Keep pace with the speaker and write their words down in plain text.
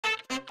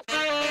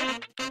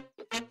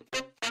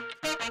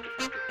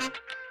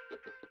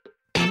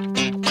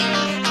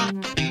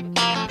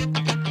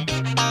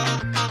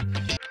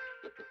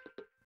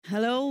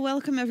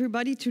welcome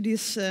everybody to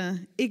this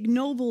Ig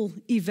Nobel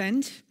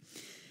event.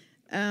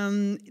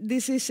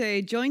 This is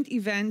a joint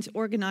event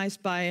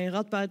organized by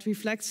Radboud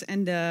Reflects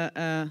and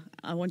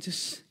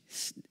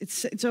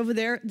it's over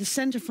there, the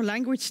Center for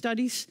Language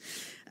Studies.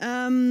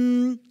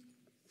 My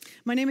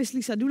name is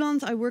Lisa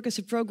Doeland. I work as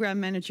a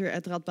program manager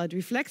at Radboud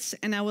Reflects,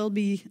 and I will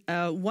be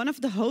one of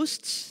the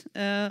hosts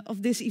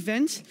of this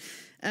event.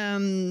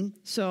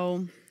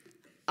 So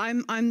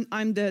I'm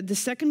the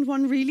second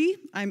one, really.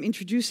 I'm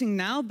introducing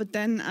now, but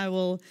then I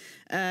will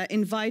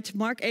invite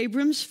Mark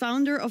Abrams,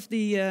 founder of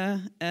the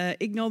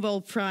Ig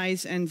Nobel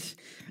Prize and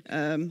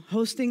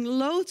hosting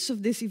loads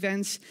of these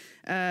events,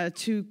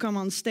 to come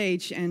on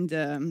stage and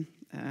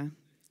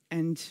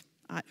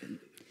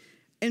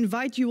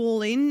invite you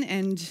all in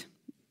and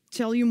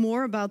tell you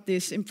more about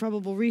this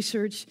improbable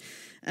research.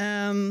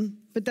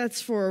 But that's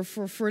for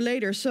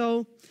later.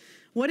 So,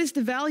 what is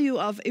the value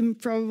of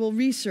improbable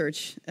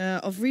research?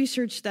 Of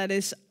research that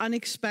is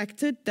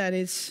unexpected, that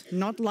is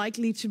not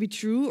likely to be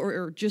true,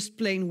 or just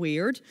plain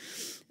weird?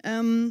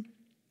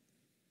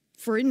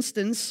 For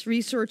instance,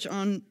 research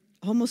on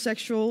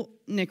homosexual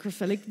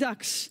necrophilic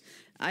ducks.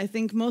 I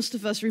think most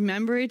of us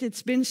remember it.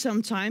 It's been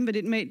some time, but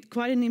it made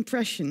quite an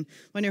impression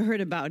when I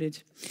heard about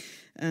it.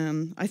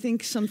 I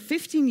think some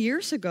 15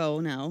 years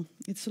ago now.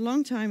 It's a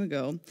long time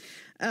ago.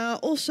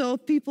 Also,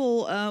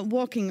 people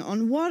walking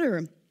on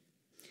water.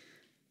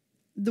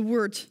 The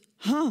word,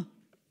 huh?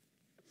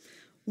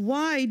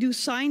 Why do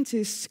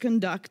scientists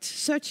conduct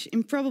such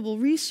improbable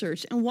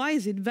research, and why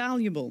is it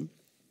valuable?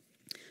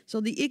 So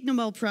the Ig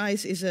Nobel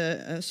Prize is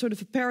a sort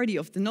of a parody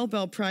of the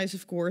Nobel Prize,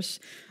 of course,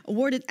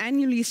 awarded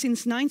annually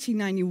since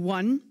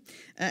 1991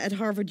 at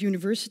Harvard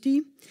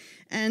University.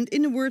 And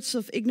in the words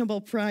of Ig Nobel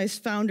Prize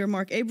founder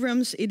Mark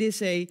Abrams, it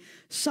is a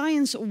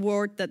science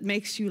award that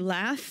makes you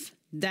laugh,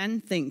 then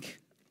think.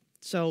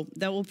 So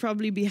that will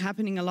probably be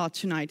happening a lot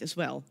tonight as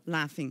well,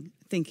 laughing.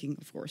 Thinking,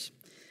 of course,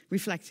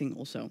 reflecting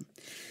also.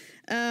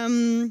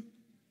 When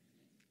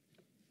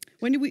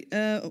do we?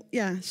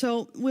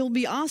 So we'll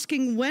be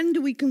asking, when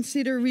do we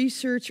consider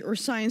research or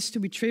science to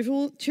be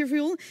trivial,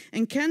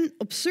 and can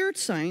absurd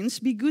science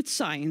be good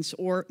science,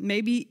 or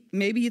maybe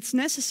it's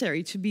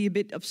necessary to be a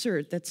bit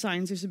absurd, that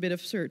science is a bit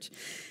absurd,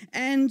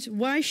 and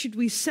why should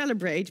we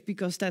celebrate?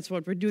 Because that's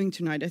what we're doing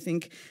tonight, I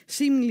think,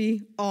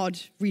 seemingly odd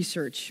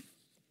research.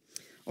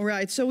 All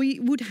right, so we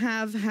would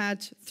have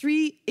had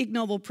 3 Ig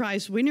Nobel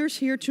Prize winners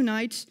here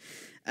tonight,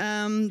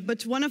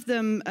 but one of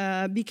them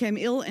became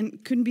ill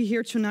and couldn't be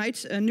here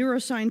tonight,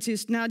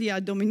 neuroscientist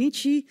Nadia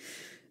Dominici.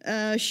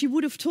 She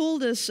would have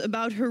told us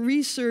about her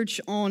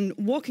research on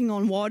walking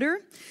on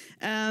water,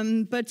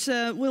 but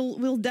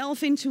we'll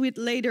delve into it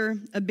later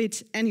a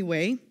bit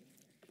anyway.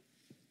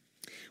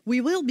 We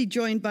will be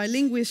joined by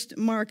linguist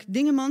Mark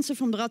Dingemanse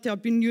from the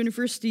Radboud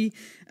University,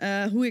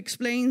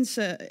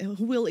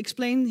 who will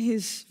explain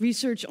his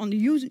research on the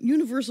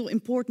universal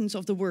importance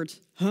of the word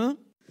huh?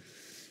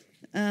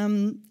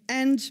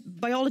 And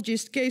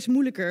biologist Kees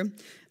Moeilijker,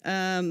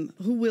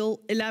 who will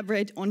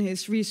elaborate on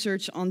his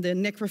research on the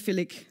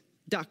necrophilic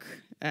duck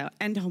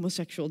and the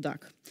homosexual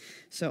duck.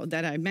 So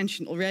that I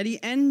mentioned already,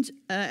 and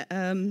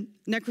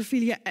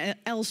necrophilia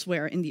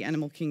elsewhere in the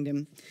animal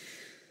kingdom.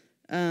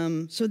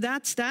 So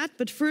that's that,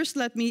 but first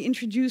let me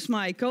introduce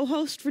my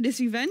co-host for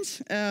this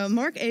event,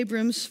 Mark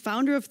Abrams,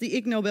 founder of the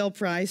Ig Nobel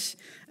Prize.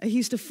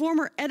 He's the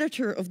former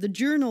editor of the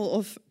Journal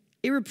of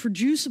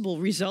Irreproducible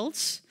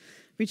Results,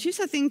 which is,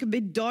 I think, a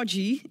bit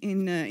dodgy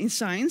in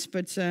science,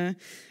 but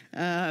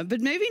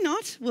maybe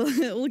not.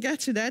 We'll get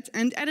to that.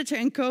 And editor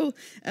and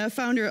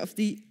co-founder of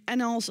the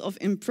Annals of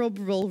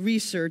Improbable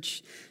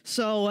Research.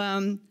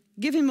 So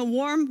give him a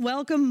warm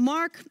welcome,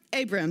 Mark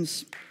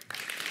Abrams.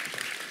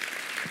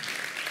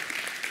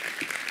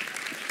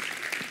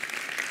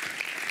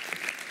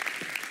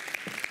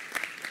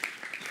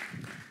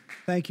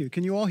 Thank you.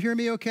 Can you all hear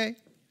me okay?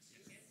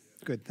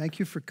 Good. Thank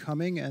you for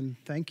coming, and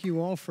thank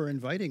you all for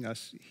inviting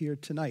us here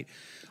tonight.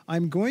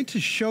 I'm going to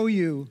show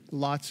you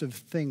lots of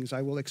things.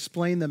 I will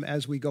explain them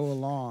as we go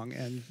along,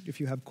 and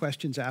if you have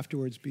questions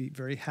afterwards, be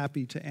very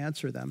happy to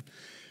answer them.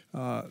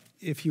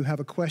 If you have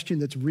a question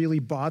that's really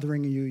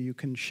bothering you, you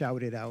can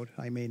shout it out.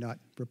 I may not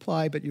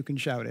reply, but you can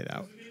shout it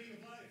out.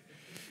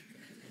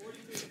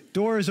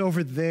 Door is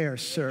over there,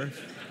 sir.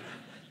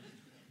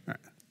 All right.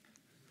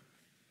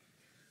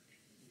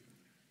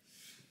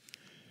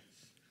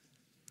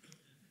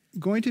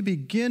 Going to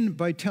begin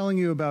by telling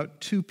you about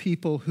 2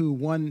 people who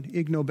won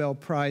Ig Nobel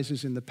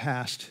Prizes in the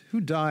past,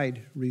 who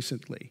died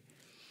recently.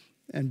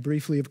 And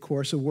briefly, of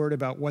course, a word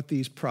about what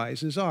these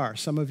prizes are.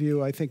 Some of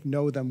you, I think,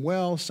 know them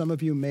well. Some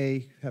of you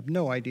may have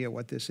no idea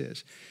what this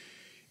is.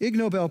 Ig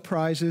Nobel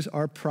Prizes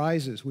are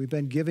prizes. We've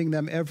been giving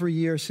them every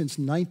year since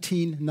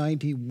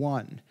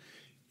 1991.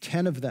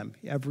 10 of them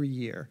every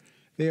year.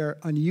 They are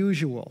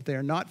unusual. They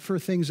are not for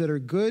things that are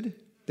good.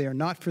 They are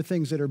not for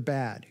things that are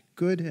bad.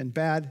 Good and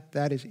bad,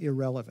 that is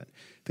irrelevant.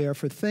 They are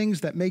for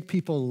things that make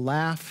people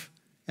laugh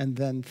and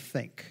then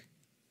think.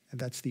 And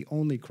that's the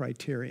only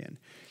criterion.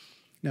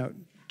 Now,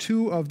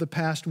 2 of the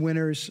past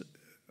winners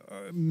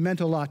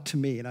meant a lot to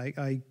me, and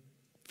I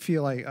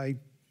feel I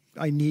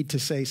I need to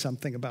say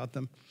something about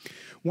them.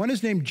 One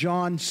is named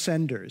John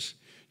Senders.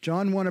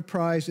 John won a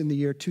prize in the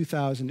year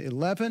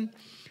 2011.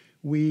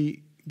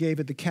 We gave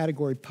it the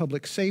category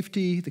public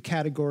safety. The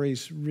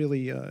categories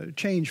really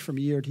change from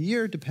year to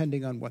year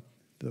depending on what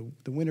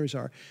the winners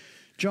are.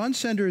 John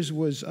Senders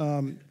was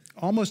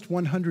almost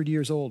 100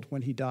 years old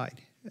when he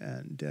died,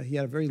 and he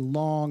had a very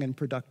long and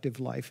productive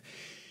life.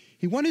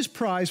 He won his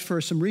prize for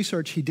some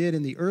research he did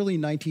in the early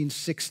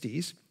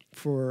 1960s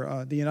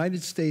for the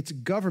United States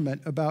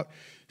government about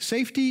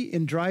safety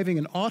in driving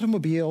an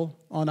automobile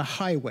on a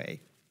highway.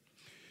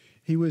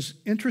 He was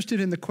interested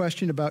in the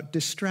question about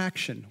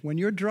distraction. When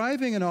you're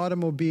driving an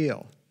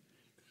automobile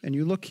and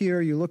you look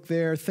here, you look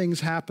there, things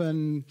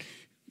happen,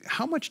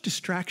 how much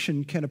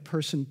distraction can a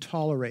person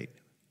tolerate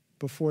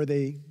before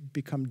they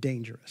become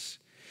dangerous?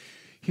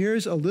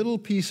 Here's a little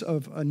piece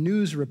of a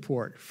news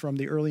report from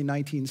the early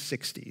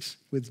 1960s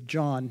with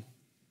John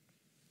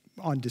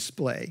on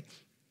display.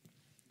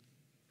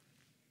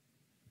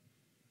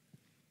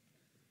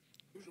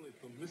 Usually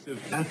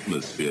permissive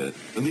atmosphere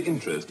and the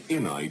interest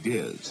in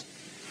ideas.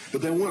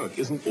 But their work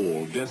isn't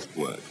all desk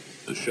work,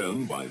 as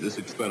shown by this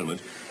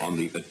experiment on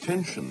the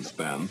attention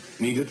span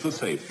needed for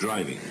safe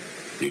driving.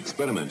 The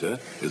experimenter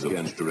is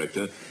Bench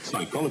Director,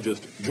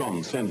 psychologist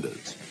John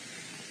Senders.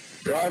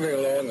 Driving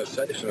along a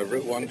section of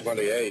Route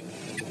 128,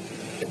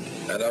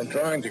 and I'm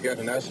trying to get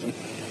an estimate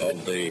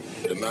of the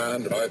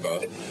demand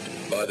driver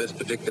by this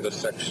particular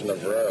section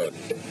of road.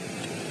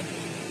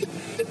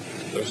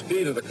 The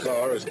speed of the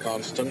car is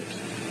constant,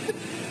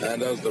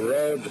 and as the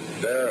road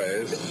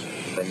varies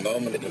from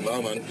moment to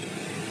moment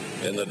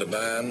in the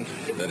demand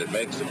that it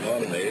makes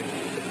upon me,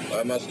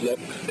 I must look.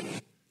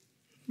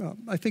 Well,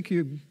 I think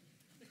you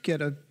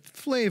get a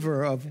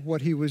flavor of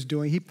what he was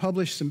doing. He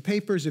published some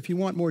papers. If you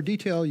want more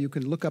detail, you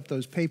can look up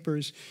those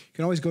papers. You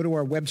can always go to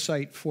our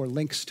website for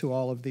links to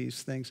all of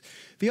these things.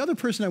 The other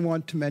person I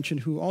want to mention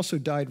who also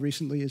died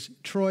recently is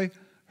Troy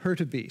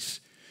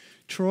Hurtubise.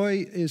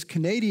 Troy is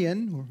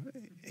Canadian.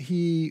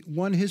 He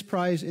won his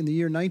prize in the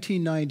year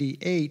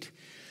 1998.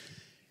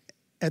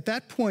 At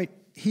that point,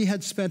 he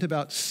had spent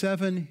about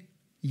 7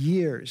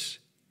 years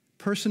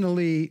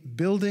personally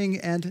building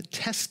and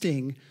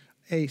testing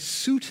a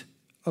suit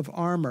of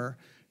armor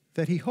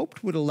that he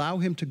hoped would allow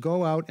him to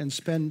go out and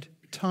spend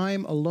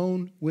time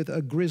alone with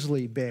a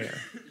grizzly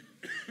bear.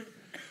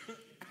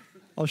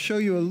 I'll show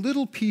you a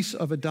little piece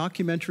of a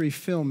documentary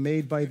film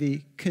made by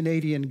the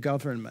Canadian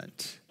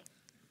government.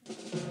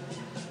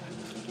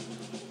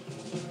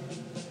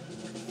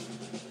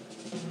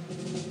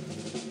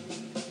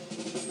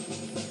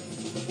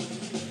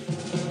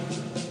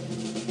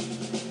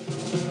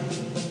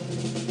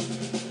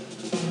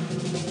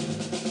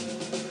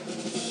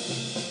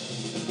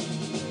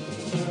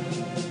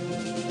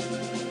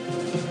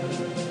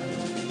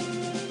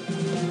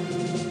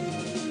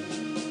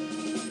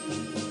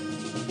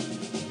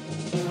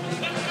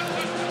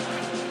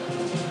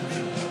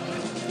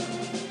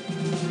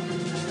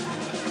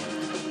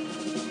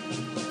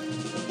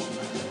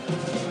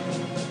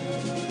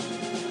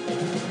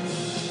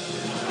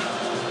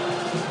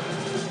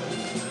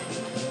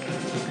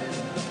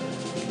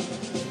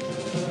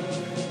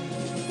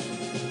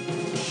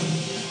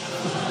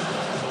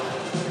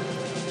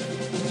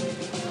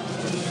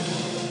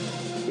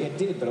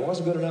 But it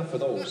wasn't good enough for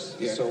those.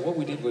 Yeah. So what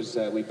we did was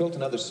we built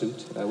another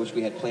suit, which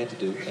we had planned to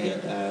do,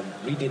 and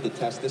redid the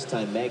test, this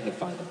time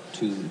magnified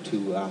them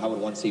to how would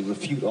one say,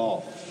 refute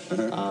all.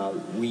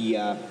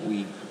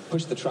 We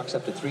pushed the trucks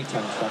up to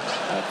 3-ton trucks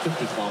at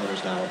 50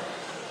 kilometers an hour.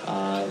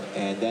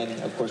 And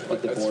then, of course, we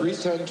did the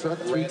boards. A 3-ton truck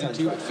ran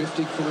into you at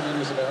 50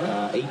 kilometers an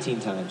hour? 18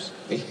 times.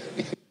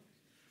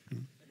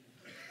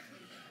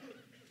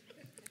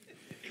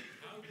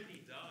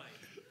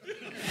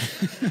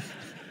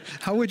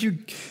 How would you,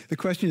 the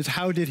question is,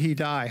 how did he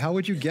die? How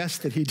would you guess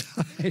that he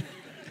died?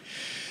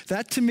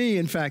 That, to me,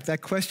 in fact,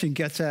 that question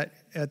gets at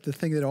the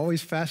thing that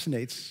always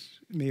fascinates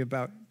me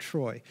about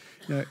Troy.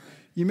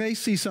 You may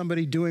see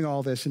somebody doing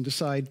all this and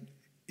decide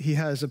he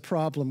has a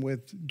problem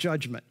with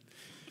judgment.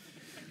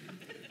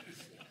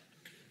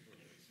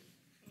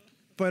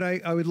 But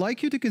I would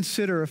like you to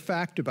consider a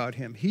fact about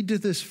him. He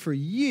did this for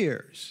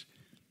years.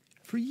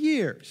 For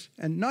years.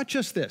 And not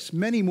just this,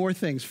 many more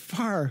things,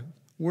 far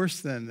worse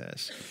than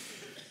this.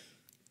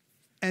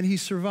 And he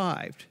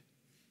survived.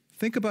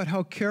 Think about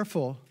how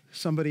careful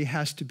somebody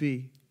has to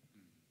be,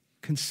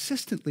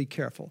 consistently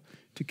careful,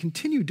 to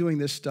continue doing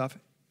this stuff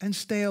and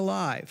stay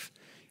alive.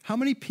 How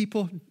many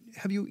people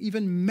have you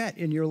even met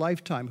in your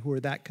lifetime who are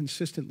that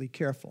consistently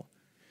careful?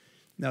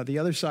 Now, the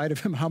other side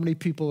of him, how many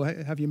people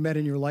have you met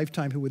in your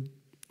lifetime who would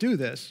do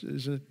this,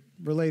 is a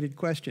related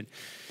question.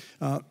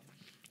 I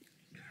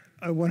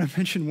want to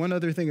mention one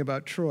other thing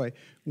about Troy.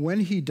 When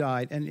he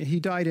died, and he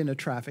died in a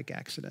traffic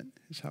accident,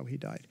 is how he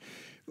died.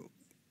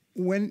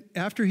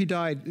 After he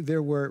died,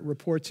 there were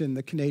reports in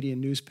the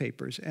Canadian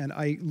newspapers, and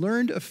I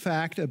learned a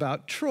fact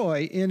about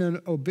Troy in an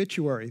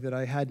obituary that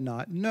I had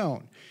not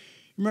known.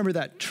 Remember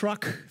that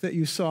truck that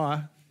you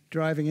saw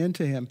driving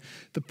into him?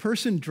 The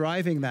person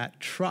driving that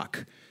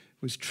truck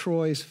was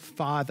Troy's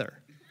father.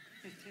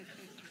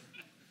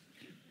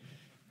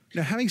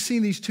 Now, having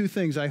seen these two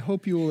things, I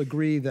hope you will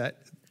agree that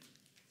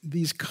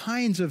these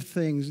kinds of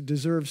things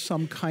deserve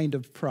some kind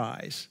of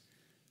prize,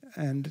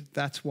 and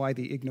that's why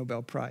the Ig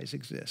Nobel Prize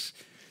exists.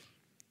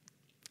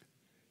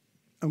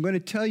 I'm going to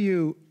tell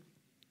you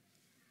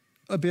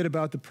a bit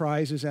about the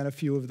prizes and a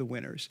few of the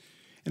winners.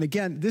 And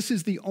again, this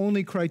is the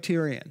only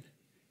criterion.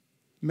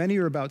 Many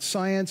are about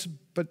science,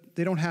 but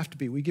they don't have to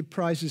be. We give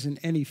prizes in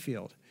any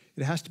field.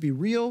 It has to be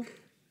real,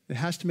 it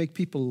has to make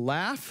people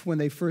laugh when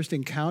they first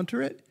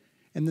encounter it,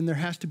 and then there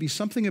has to be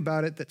something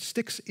about it that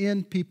sticks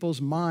in people's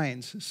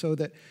minds so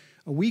that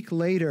a week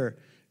later,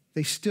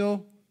 they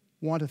still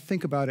want to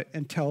think about it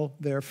and tell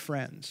their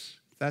friends.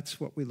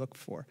 That's what we look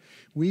for.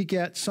 We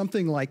get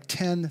something like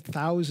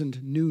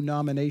 10,000 new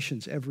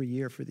nominations every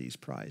year for these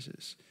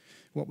prizes.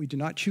 What we do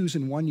not choose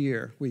in one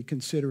year, we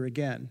consider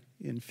again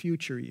in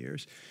future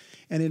years.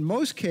 And in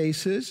most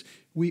cases,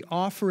 we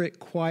offer it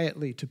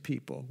quietly to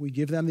people. We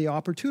give them the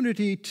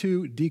opportunity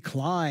to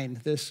decline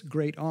this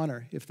great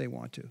honor if they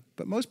want to.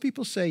 But most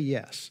people say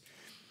yes.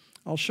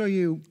 I'll show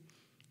you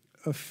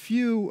a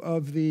few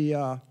of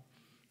the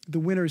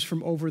winners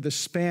from over the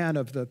span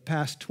of the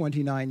past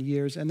 29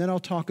 years, and then I'll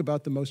talk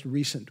about the most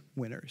recent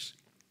winners.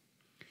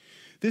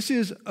 This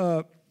is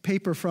a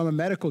paper from a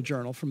medical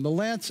journal, from The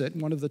Lancet,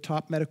 one of the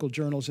top medical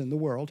journals in the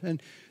world,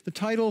 and the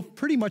title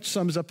pretty much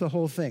sums up the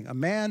whole thing. A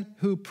man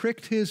who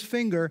pricked his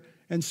finger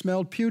and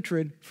smelled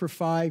putrid for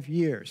 5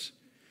 years.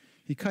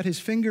 He cut his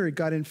finger, it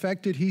got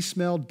infected, he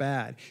smelled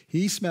bad.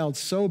 He smelled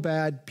so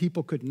bad,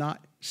 people could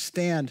not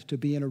stand to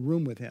be in a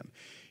room with him.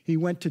 He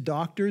went to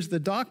doctors. The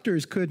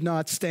doctors could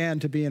not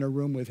stand to be in a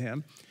room with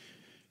him.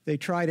 They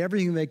tried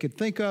everything they could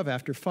think of.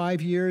 After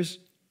 5 years,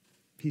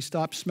 he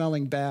stopped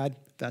smelling bad.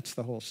 That's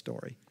the whole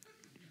story.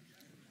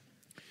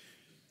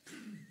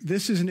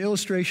 This is an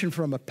illustration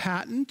from a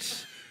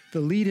patent.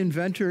 The lead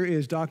inventor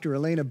is Dr.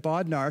 Elena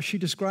Bodnar. She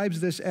describes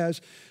this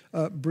as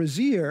a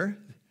brassiere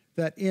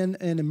that in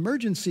an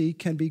emergency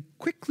can be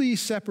quickly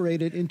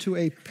separated into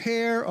a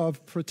pair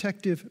of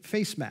protective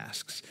face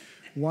masks.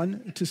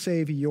 One to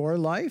save your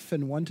life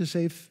and one to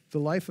save the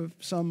life of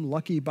some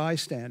lucky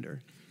bystander.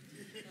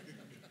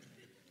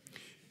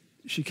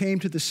 She came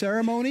to the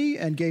ceremony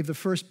and gave the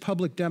first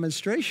public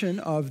demonstration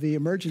of the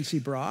emergency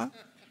bra.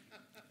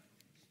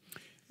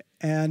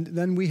 And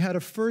then we had a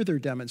further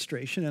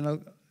demonstration,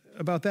 and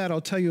about that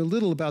I'll tell you a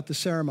little about the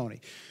ceremony.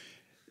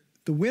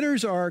 The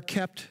winners are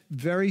kept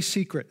very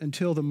secret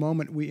until the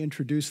moment we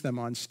introduce them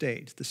on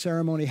stage. The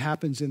ceremony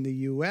happens in the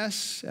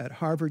US at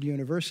Harvard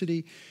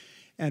University.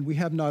 And we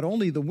have not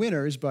only the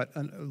winners, but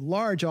a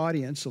large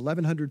audience,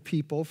 1,100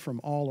 people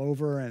from all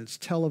over, and it's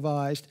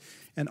televised.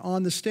 And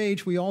on the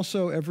stage, we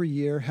also every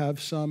year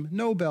have some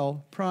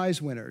Nobel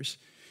Prize winners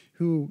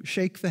who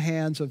shake the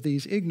hands of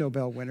these Ig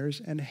Nobel winners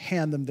and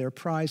hand them their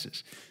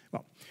prizes.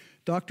 Well,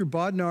 Dr.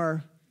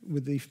 Bodnar,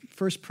 with the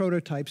first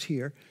prototypes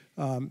here,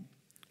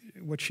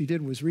 what she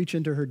did was reach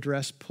into her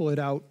dress, pull it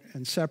out,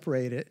 and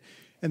separate it.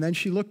 And then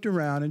she looked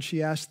around and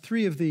she asked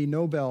 3 of the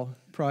Nobel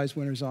Prize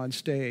winners on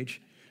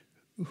stage,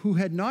 who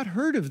had not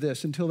heard of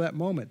this until that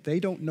moment. They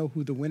don't know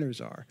who the winners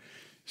are.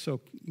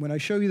 So when I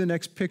show you the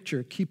next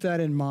picture, keep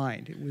that in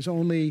mind. It was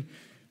only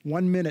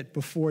 1 minute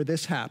before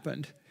this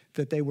happened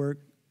that they were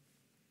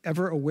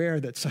ever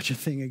aware that such a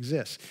thing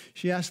exists.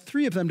 She asked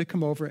 3 of them to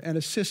come over and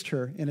assist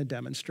her in a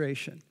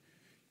demonstration.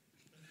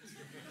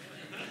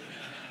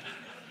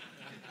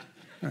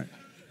 All right.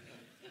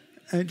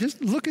 And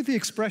just look at the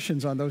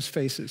expressions on those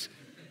faces.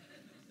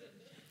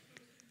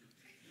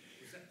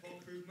 Was that Paul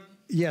Krugman?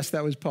 Yes,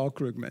 that was Paul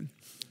Krugman.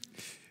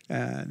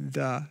 And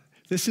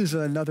this is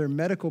another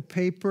medical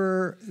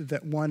paper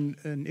that won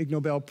an Ig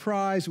Nobel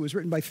Prize. It was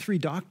written by 3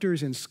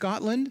 doctors in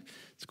Scotland.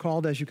 It's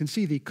called, as you can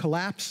see, The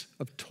Collapse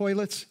of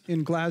Toilets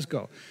in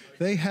Glasgow.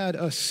 They had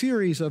a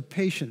series of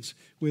patients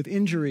with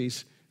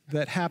injuries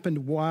that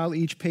happened while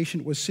each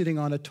patient was sitting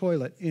on a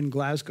toilet in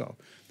Glasgow.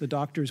 The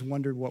doctors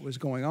wondered what was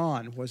going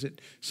on. Was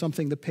it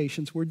something the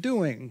patients were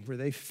doing? Were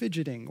they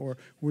fidgeting? Or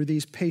were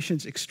these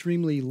patients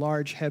extremely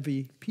large,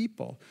 heavy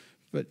people?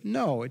 But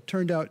no, it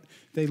turned out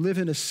they live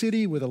in a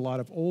city with a lot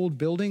of old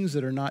buildings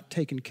that are not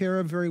taken care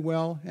of very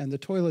well, and the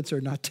toilets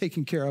are not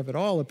taken care of at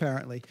all,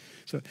 apparently.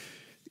 So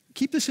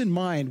keep this in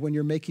mind when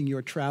you're making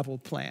your travel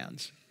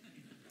plans.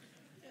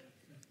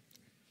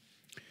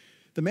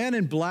 The man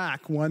in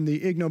black won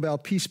the Ig Nobel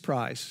Peace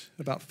Prize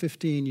about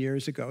 15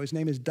 years ago. His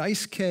name is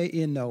Daisuke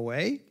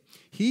Inoue.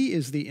 He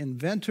is the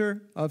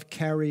inventor of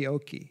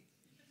karaoke.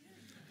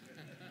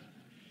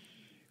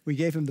 We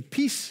gave him the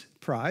Peace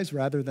Prize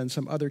rather than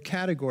some other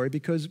category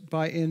because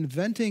by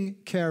inventing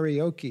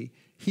karaoke,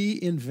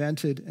 he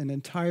invented an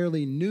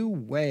entirely new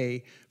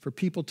way for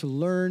people to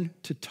learn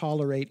to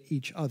tolerate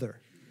each other.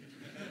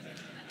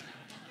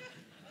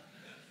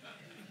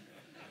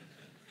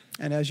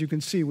 And as you can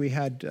see, we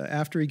had,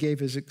 after he gave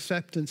his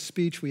acceptance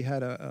speech, we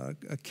had a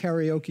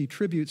karaoke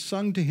tribute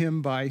sung to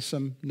him by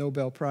some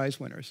Nobel Prize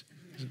winners.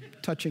 It was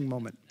a touching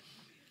moment.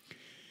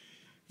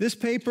 This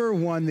paper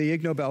won the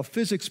Ig Nobel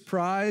Physics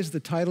Prize.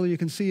 The title you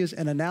can see is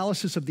An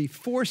Analysis of the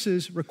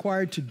Forces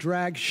Required to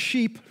Drag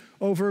Sheep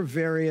Over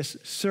Various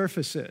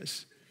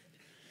Surfaces.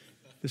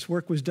 This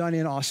work was done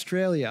in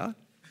Australia.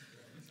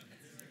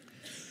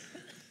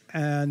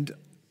 And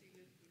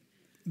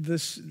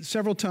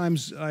several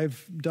times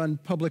I've done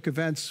public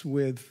events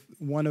with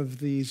one of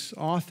these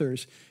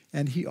authors,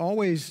 and he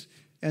always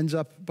ends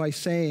up by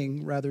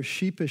saying, rather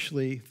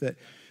sheepishly, that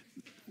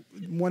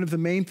one of the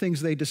main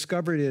things they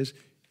discovered is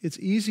it's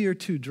easier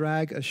to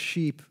drag a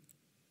sheep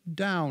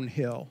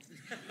downhill.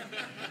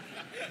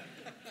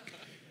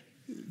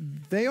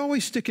 They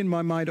always stick in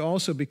my mind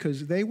also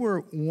because they were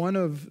one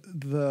of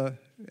the,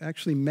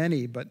 actually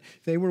many, but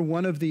they were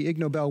one of the Ig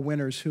Nobel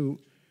winners who,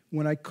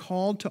 when I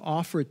called to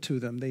offer it to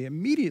them, they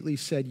immediately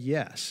said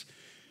yes.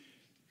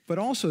 But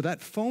also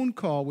that phone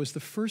call was the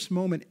first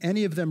moment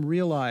any of them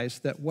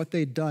realized that what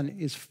they'd done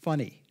is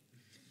funny.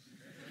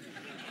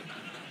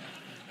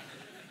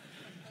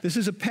 This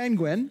is a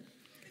penguin,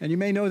 and you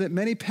may know that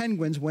many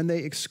penguins, when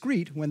they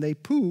excrete, when they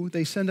poo,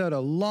 they send out a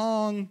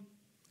long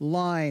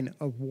line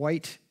of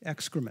white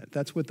excrement.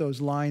 That's what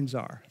those lines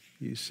are,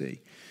 you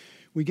see.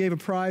 We gave a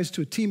prize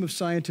to a team of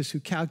scientists who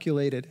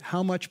calculated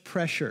how much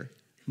pressure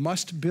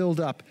must build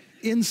up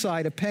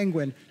inside a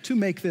penguin to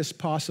make this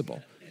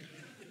possible.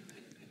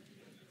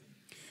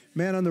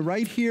 Man on the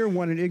right here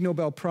won an Ig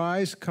Nobel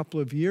Prize a couple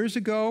of years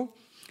ago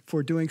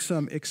for doing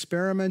some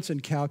experiments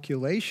and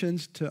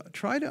calculations to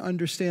try to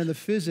understand the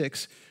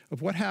physics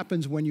of what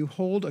happens when you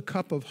hold a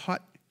cup of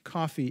hot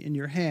coffee in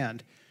your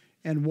hand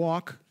and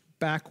walk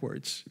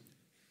backwards.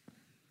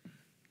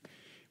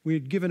 We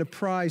had given a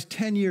prize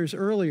 10 years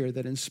earlier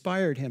that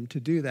inspired him to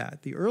do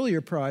that. The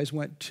earlier prize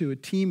went to a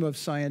team of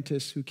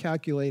scientists who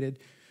calculated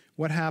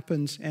what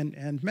happens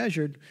and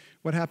measured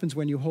what happens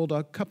when you hold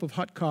a cup of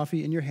hot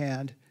coffee in your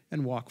hand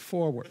and walk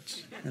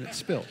forwards, and it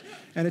spilled.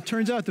 And it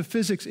turns out the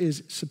physics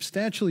is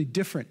substantially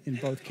different in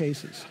both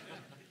cases.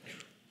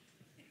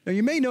 Now,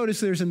 you may notice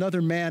there's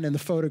another man in the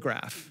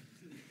photograph,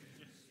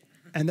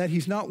 and that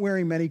he's not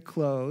wearing many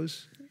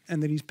clothes,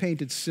 and that he's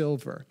painted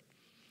silver.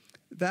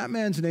 That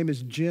man's name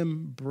is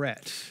Jim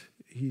Brett.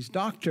 He's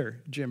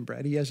Dr. Jim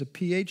Brett. He has a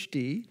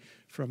PhD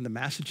from the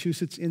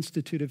Massachusetts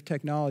Institute of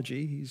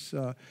Technology. He's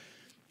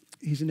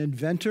an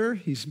inventor.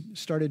 He's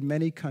started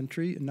many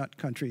companies.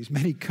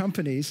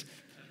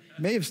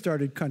 May have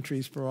started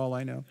countries for all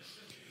I know.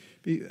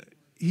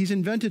 He's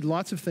invented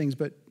lots of things,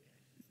 but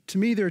to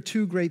me there are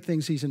two great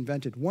things he's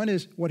invented. One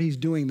is what he's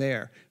doing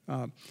there.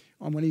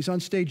 When he's on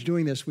stage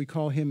doing this, we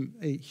call him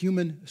a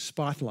human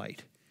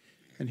spotlight,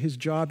 and his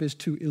job is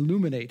to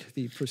illuminate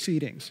the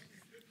proceedings.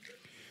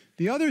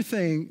 The other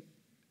thing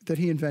that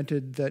he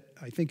invented that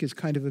I think is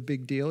kind of a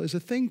big deal is a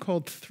thing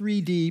called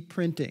 3D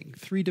printing,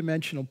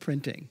 three-dimensional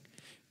printing.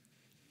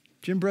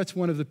 Jim Brett's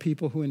one of the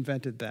people who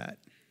invented that.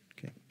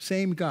 Okay.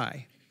 Same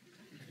guy.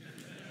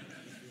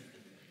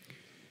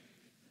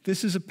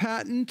 This is a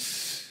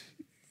patent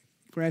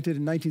granted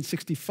in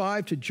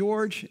 1965 to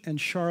George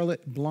and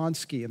Charlotte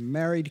Blonsky, a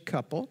married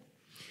couple.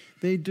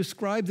 They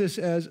describe this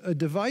as a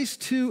device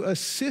to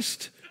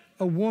assist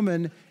a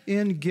woman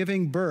in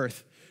giving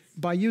birth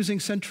by using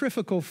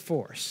centrifugal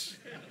force.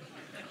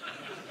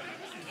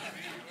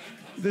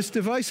 This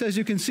device, as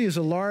you can see, is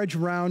a large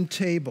round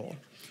table.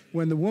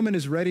 When the woman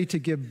is ready to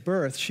give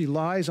birth, she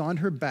lies on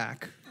her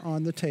back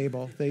on the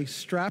table. They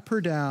strap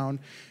her down,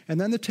 and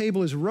then the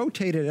table is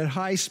rotated at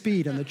high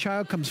speed, and the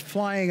child comes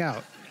flying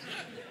out.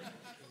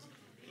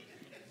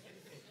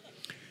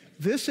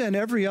 This and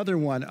every other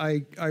one,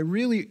 I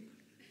really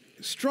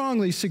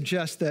strongly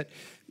suggest that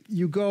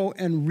you go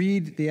and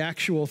read the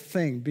actual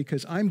thing,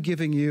 because I'm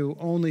giving you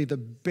only the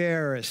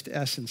barest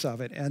essence of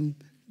it, and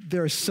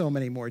there are so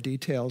many more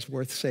details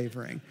worth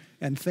savoring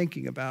and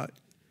thinking about.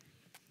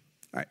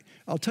 All right,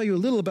 I'll tell you a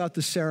little about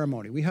the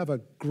ceremony. We have a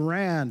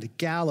grand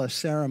gala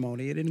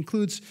ceremony. It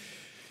includes,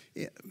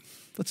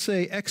 let's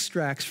say,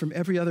 extracts from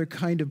every other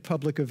kind of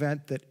public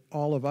event that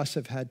all of us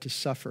have had to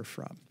suffer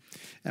from.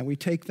 And we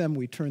take them,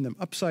 we turn them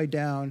upside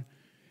down,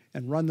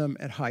 and run them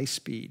at high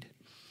speed.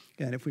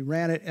 And if we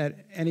ran it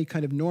at any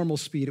kind of normal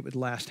speed, it would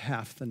last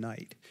half the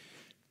night.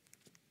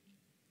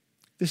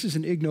 This is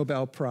an Ig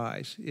Nobel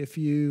Prize. If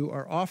you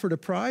are offered a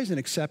prize and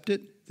accept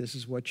it, this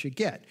is what you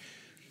get.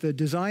 The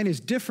design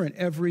is different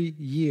every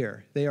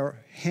year. They are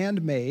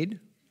handmade,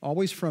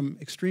 always from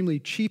extremely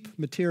cheap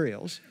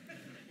materials.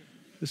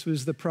 This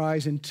was the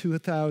prize in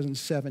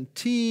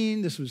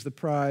 2017. This was the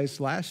prize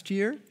last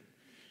year. And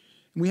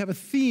we have a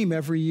theme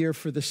every year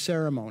for the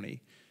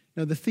ceremony.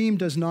 Now, the theme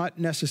does not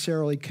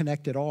necessarily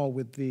connect at all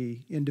with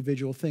the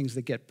individual things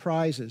that get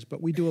prizes,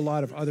 but we do a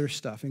lot of other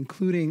stuff,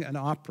 including an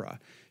opera.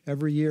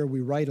 Every year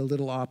we write a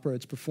little opera.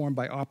 It's performed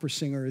by opera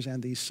singers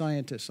and these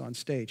scientists on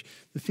stage.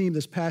 The theme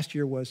this past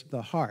year was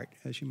the heart,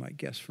 as you might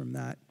guess from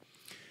that.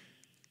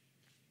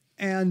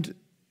 And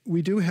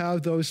we do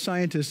have those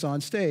scientists on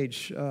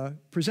stage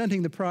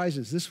presenting the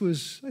prizes. This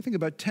was, I think,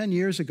 about 10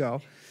 years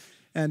ago.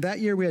 And that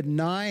year we had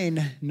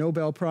 9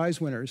 Nobel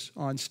Prize winners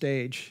on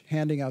stage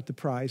handing out the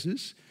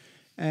prizes.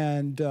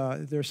 And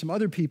there are some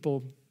other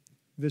people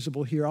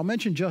visible here. I'll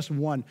mention just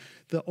one.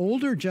 The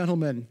older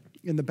gentleman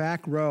in the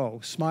back row,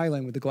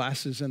 smiling with the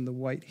glasses and the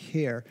white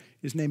hair,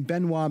 is named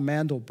Benoit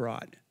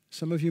Mandelbrot.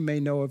 Some of you may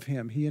know of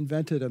him. He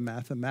invented a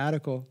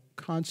mathematical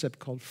concept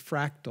called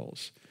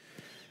fractals.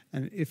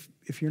 And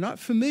if you're not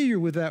familiar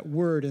with that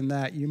word and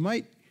that, you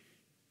might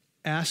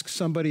ask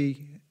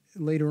somebody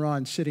later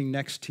on sitting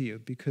next to you,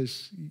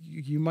 because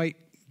you might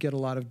get a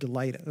lot of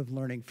delight of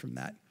learning from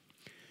that.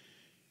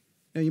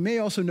 Now, you may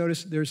also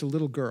notice there's a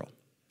little girl.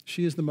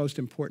 She is the most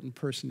important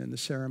person in the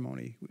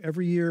ceremony.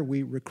 Every year,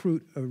 we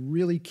recruit a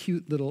really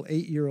cute little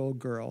 8-year-old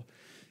girl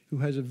who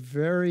has a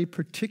very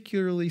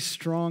particularly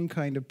strong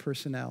kind of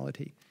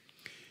personality.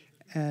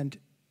 And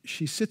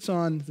she sits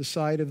on the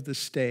side of the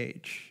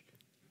stage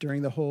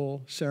during the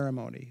whole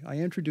ceremony. I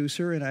introduce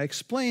her and I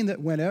explain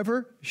that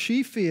whenever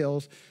she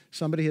feels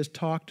somebody has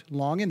talked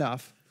long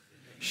enough,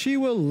 she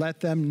will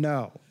let them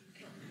know.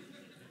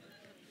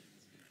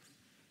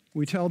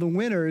 We tell the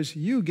winners,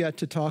 you get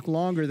to talk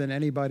longer than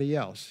anybody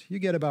else. You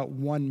get about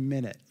 1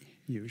 minute,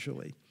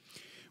 usually.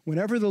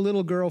 Whenever the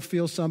little girl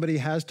feels somebody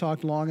has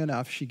talked long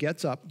enough, she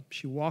gets up,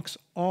 she walks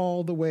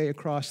all the way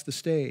across the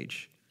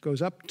stage,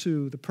 goes up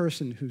to the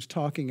person who's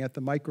talking at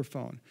the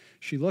microphone.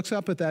 She looks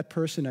up at that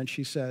person and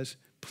she says,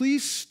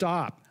 "Please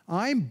stop,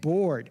 I'm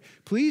bored.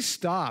 Please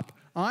stop,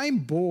 I'm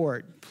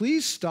bored.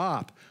 Please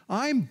stop,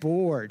 I'm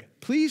bored.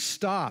 Please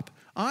stop,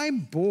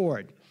 I'm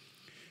bored."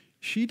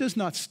 She does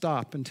not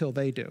stop until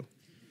they do,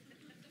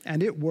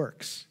 and it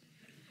works.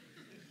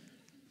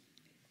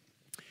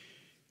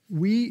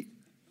 We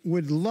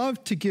would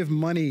love to give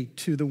money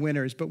to the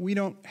winners, but we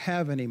don't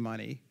have any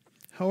money.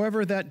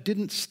 However, that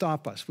didn't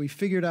stop us. We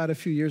figured out a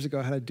few years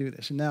ago how to do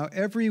this. And now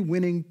every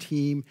winning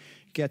team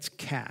gets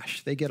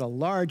cash. They get a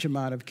large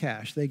amount of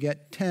cash. They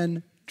get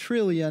 $10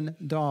 trillion.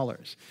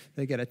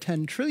 They get a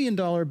 $10 trillion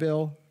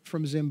bill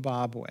from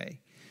Zimbabwe.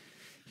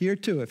 Here,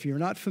 too, if you're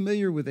not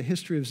familiar with the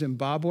history of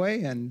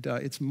Zimbabwe and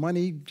its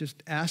money,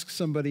 just ask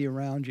somebody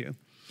around you.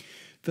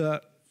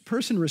 The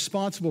person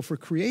responsible for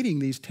creating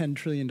these $10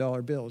 trillion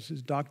bills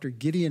is Dr.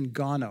 Gideon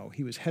Gano.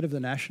 He was head of the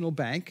National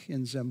Bank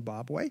in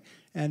Zimbabwe,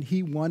 and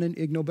he won an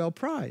Ig Nobel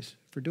Prize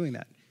for doing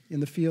that in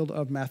the field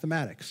of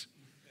mathematics.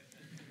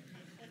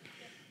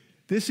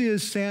 This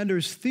is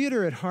Sanders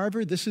Theater at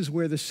Harvard. This is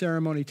where the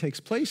ceremony takes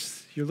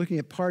place. You're looking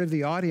at part of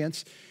the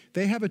audience.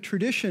 They have a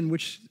tradition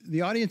which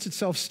the audience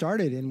itself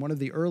started in one of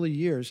the early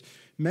years.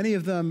 Many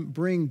of them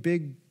bring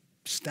big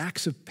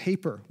stacks of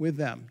paper with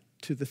them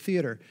to the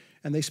theater,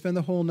 and they spend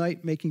the whole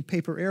night making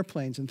paper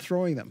airplanes and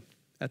throwing them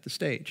at the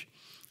stage.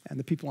 And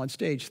the people on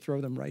stage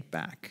throw them right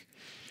back.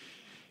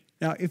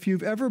 Now, if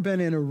you've ever been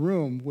in a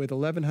room with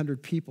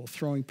 1,100 people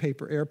throwing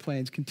paper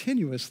airplanes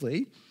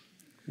continuously,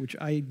 which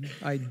I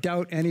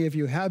doubt any of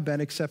you have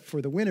been except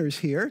for the winners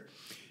here,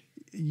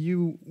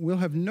 you will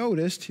have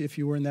noticed, if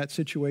you were in that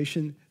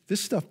situation, this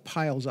stuff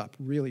piles up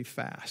really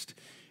fast.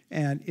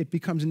 And it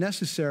becomes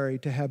necessary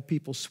to have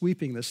people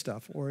sweeping this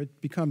stuff, or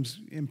it becomes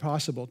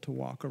impossible to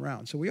walk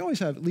around. So we always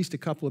have at least a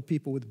couple of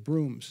people with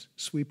brooms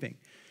sweeping.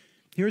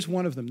 Here's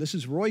one of them. This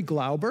is Roy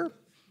Glauber,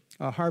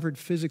 a Harvard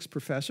physics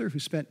professor who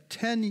spent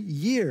 10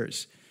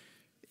 years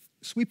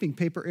sweeping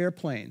paper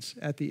airplanes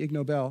at the Ig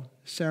Nobel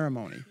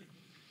ceremony.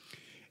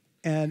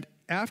 And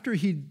after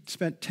he'd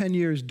spent 10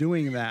 years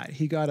doing that,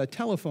 he got a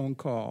telephone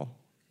call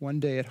one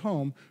day at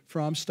home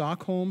from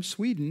Stockholm,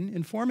 Sweden,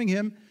 informing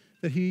him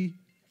that he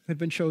had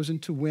been chosen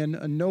to win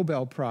a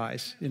Nobel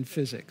Prize in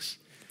physics.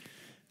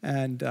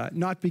 And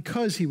not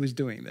because he was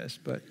doing this,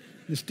 but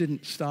this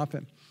didn't stop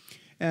him.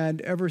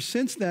 And ever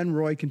since then,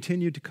 Roy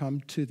continued to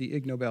come to the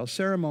Ig Nobel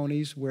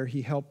ceremonies where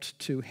he helped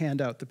to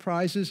hand out the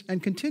prizes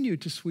and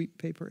continued to sweep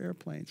paper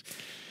airplanes.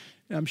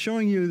 And I'm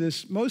showing you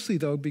this mostly,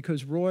 though,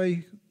 because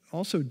Roy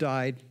also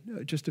died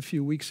just a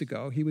few weeks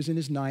ago. He was in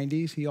his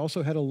 90s. He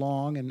also had a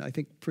long and I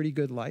think pretty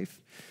good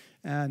life.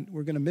 And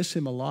we're going to miss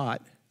him a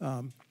lot.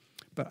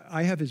 But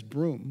I have his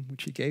broom,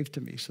 which he gave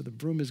to me, so the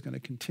broom is going to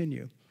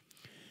continue.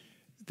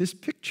 This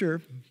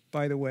picture,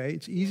 by the way,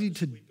 it's easy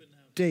to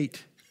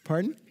date.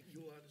 Pardon?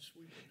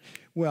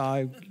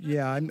 Well,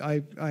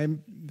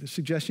 the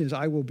suggestion is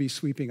I will be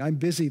sweeping. I'm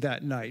busy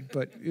that night,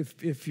 but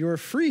if you're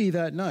free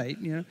that night,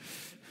 you know.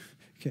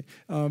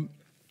 Okay.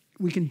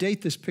 We can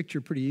date this picture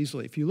pretty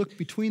easily. If you look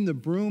between the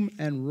broom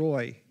and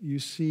Roy, you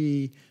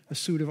see a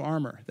suit of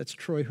armor. That's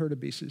Troy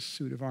Hurtubis's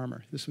suit of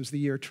armor. This was the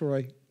year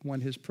Troy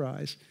won his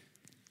prize.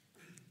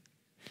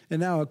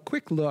 And now a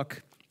quick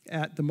look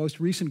at the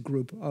most recent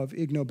group of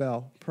Ig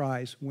Nobel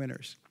Prize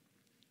winners.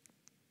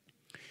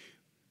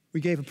 We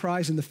gave a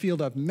prize in the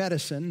field of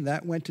medicine.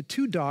 That went to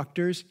 2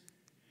 doctors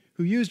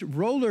who used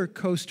roller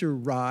coaster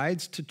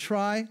rides to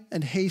try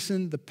and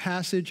hasten the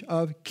passage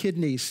of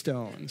kidney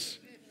stones.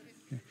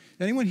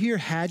 Anyone here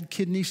had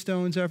kidney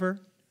stones ever?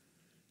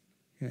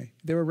 Okay.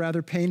 They were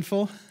rather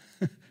painful.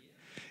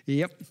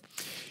 Yep.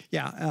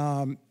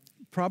 Yeah.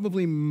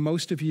 Probably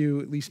most of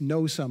you at least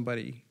know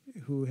somebody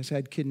who has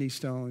had kidney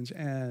stones,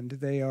 and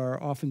they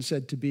are often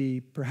said to be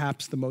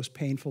perhaps the most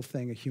painful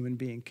thing a human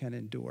being can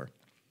endure.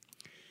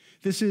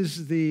 This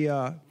is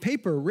the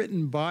paper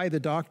written by the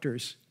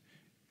doctors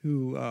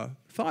who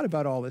thought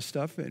about all this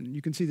stuff, and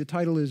you can see the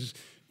title is,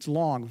 it's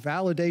long,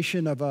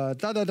 Validation of a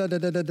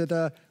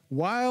da-da-da-da-da-da-da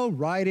while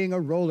riding a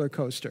roller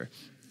coaster.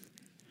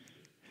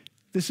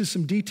 This is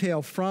some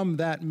detail from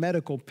that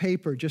medical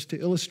paper just to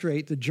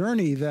illustrate the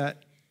journey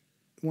that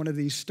one of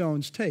these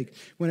stones take.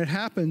 When it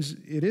happens,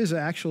 it is an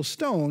actual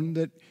stone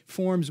that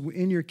forms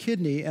in your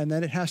kidney, and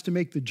then it has to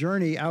make the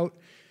journey out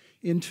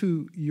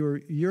into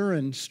your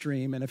urine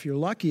stream, and if you're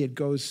lucky, it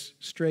goes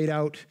straight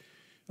out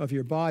of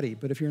your body.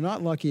 But if you're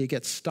not lucky, it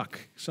gets stuck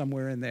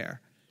somewhere in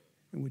there,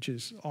 which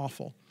is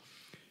awful.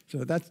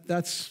 So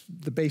that's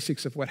the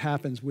basics of what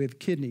happens with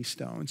kidney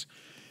stones.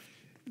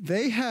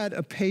 They had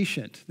a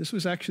patient. This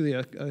was actually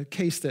a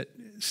case that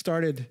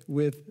started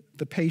with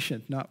the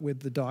patient, not with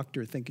the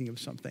doctor thinking of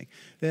something.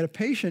 They had a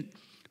patient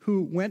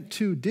who went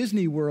to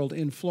Disney World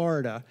in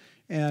Florida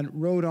and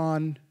rode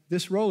on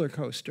this roller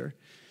coaster.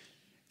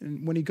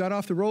 And when he got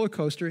off the roller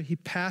coaster, he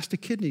passed a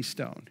kidney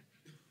stone.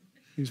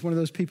 He was one of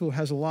those people who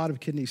has a lot of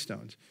kidney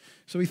stones.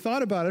 So he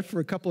thought about it for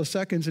a couple of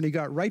seconds, and he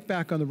got right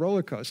back on the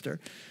roller coaster,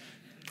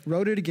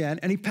 rode it again,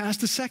 and he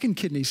passed a second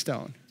kidney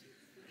stone.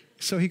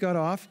 So he got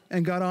off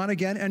and got on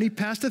again, and he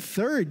passed a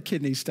third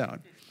kidney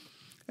stone.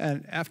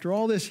 And after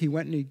all this, he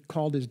went and he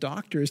called his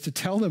doctors to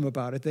tell them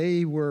about it.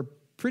 They were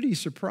pretty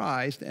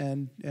surprised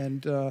and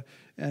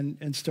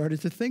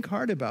started to think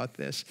hard about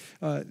this.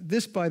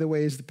 This, by the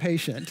way, is the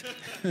patient.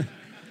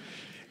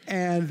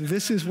 And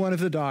this is one of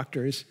the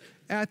doctors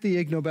at the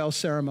Ig Nobel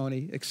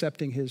ceremony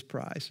accepting his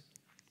prize.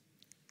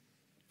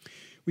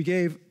 We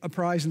gave a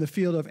prize in the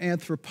field of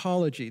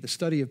anthropology, the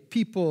study of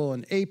people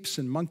and apes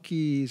and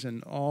monkeys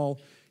and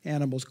all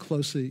animals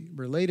closely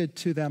related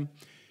to them.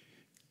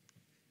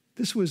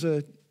 This was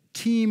a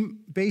team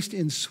based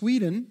in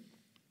Sweden.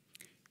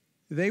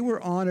 They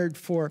were honored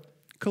for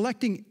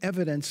collecting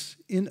evidence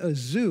in a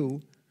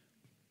zoo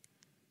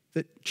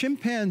that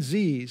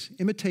chimpanzees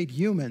imitate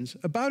humans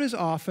about as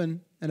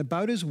often and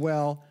about as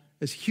well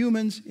as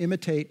humans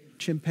imitate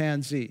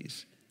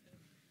chimpanzees.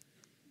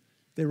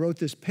 They wrote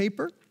this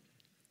paper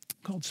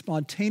called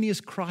Spontaneous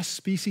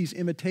Cross-Species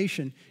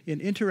Imitation in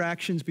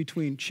Interactions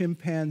Between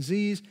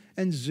Chimpanzees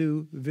and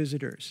Zoo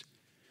Visitors.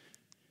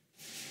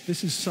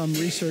 This is some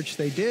research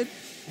they did.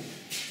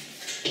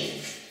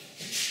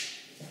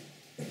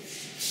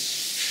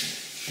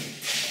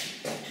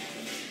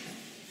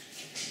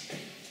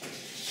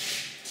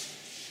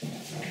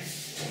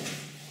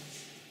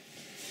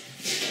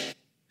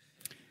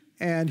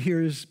 And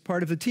here's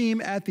part of the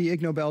team at the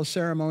Ig Nobel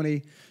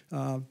ceremony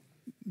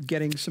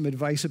getting some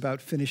advice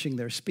about finishing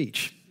their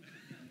speech.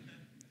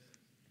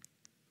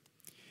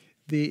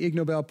 The Ig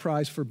Nobel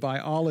Prize for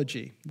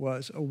Biology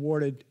was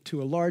awarded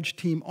to a large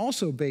team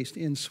also based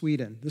in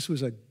Sweden. This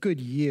was a good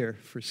year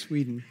for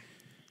Sweden.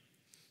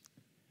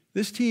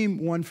 This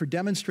team won for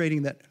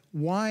demonstrating that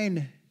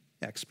wine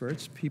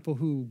experts, people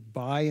who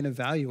buy and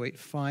evaluate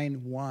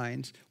fine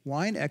wines,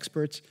 wine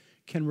experts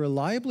can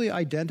reliably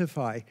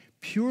identify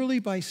purely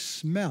by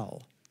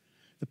smell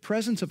the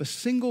presence of a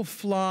single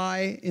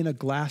fly in a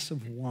glass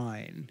of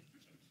wine.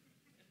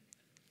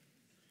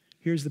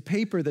 Here's the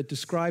paper that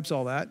describes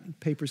all that. The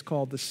paper's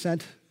called The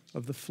Scent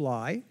of the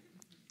Fly.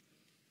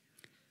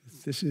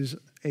 This is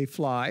a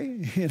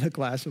fly in a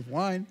glass of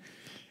wine.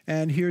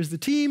 And here's the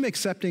team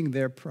accepting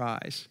their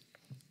prize.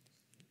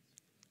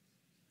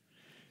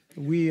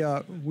 We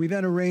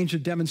then arranged a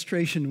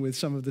demonstration with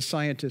some of the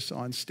scientists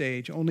on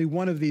stage. Only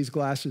one of these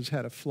glasses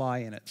had a fly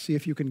in it. See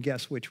if you can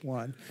guess which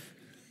one.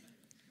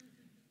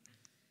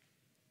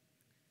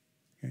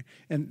 Okay.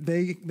 And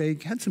they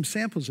had some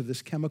samples of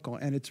this chemical,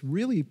 and it's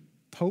really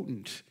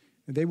potent.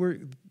 They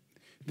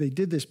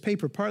did this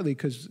paper partly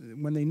because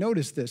when they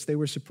noticed this, they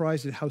were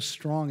surprised at how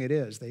strong it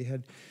is.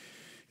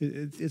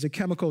 It's a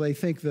chemical they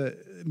think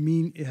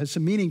it has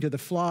some meaning to the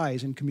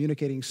flies in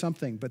communicating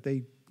something, but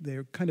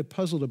they're kind of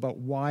puzzled about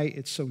why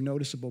it's so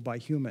noticeable by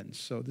humans.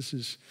 So this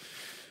is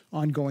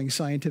ongoing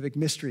scientific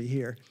mystery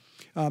here.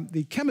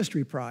 The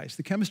chemistry prize.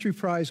 The chemistry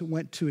prize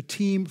went to a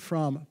team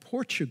from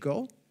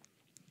Portugal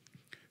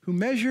who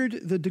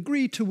measured the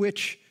degree to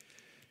which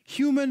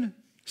human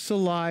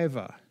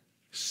saliva,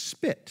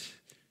 spit,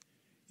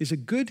 is a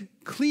good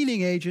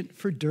cleaning agent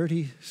for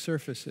dirty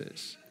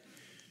surfaces.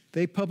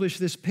 They published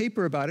this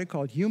paper about it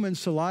called Human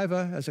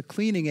Saliva as a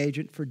Cleaning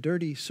Agent for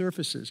Dirty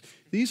Surfaces.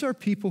 These are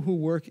people who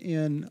work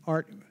in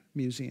art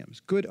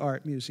museums, good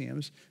art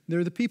museums.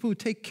 They're the people who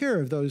take care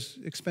of those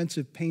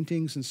expensive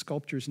paintings and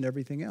sculptures and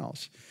everything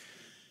else.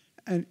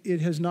 And it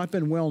has not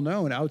been well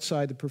known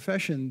outside the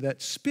profession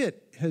that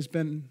spit has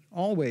been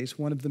always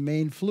one of the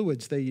main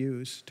fluids they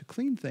use to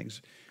clean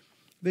things.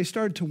 They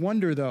started to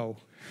wonder, though,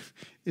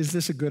 is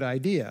this a good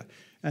idea?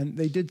 And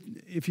they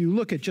did, if you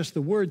look at just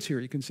the words here,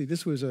 you can see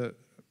this was a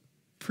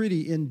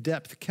pretty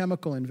in-depth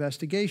chemical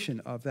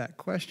investigation of that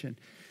question.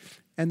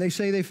 And they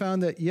say they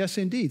found that, yes,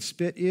 indeed,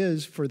 spit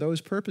is, for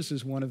those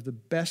purposes, one of the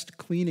best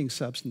cleaning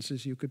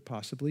substances you could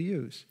possibly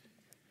use.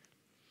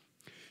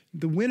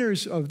 The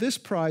winners of this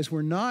prize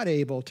were not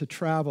able to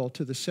travel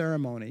to the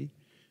ceremony,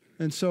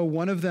 and so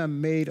one of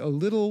them made a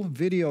little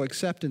video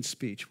acceptance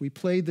speech. We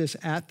played this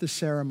at the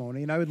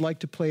ceremony, and I would like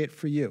to play it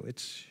for you.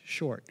 It's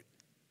short.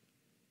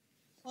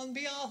 On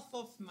behalf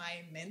of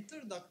my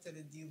mentor, Dr.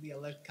 Adília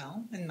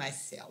Alarcão, and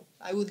myself,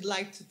 I would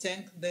like to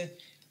thank the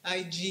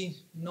Ig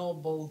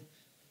Nobel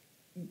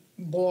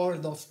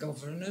board of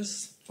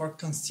governors for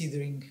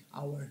considering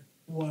our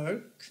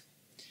work.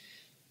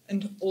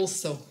 And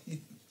also,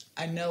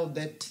 I know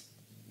that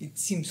it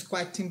seems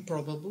quite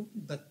improbable,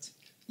 but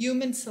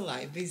human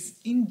saliva is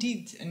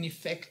indeed an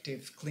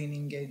effective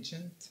cleaning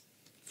agent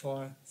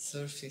for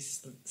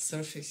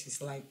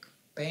surfaces like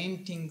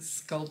paintings,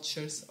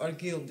 sculptures, or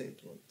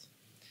gilded wood.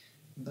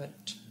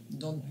 But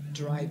don't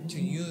try to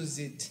use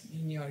it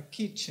in your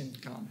kitchen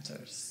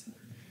counters.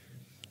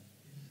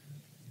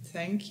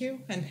 Thank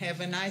you, and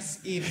have a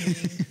nice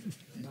evening.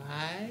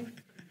 Bye.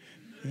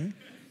 Okay.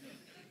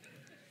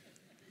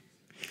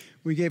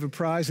 We gave a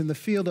prize in the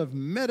field of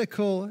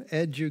medical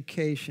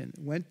education.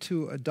 Went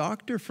to a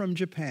doctor from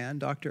Japan,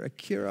 Dr.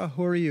 Akira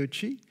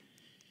Horiuchi.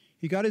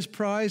 He got his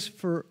prize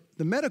for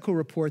the medical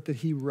report that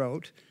he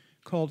wrote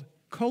called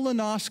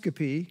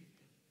colonoscopy.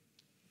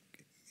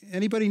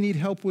 Anybody need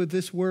help with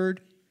this word?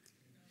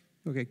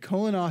 Okay,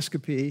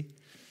 colonoscopy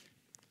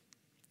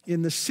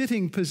in the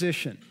sitting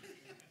position.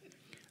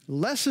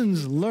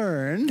 Lessons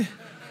learned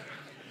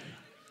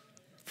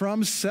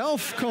from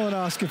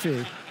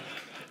self-colonoscopy.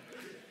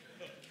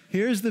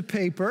 Here's the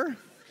paper.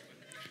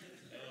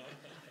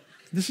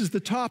 This is the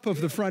top of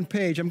the front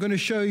page. I'm going to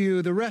show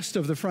you the rest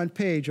of the front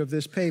page of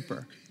this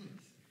paper.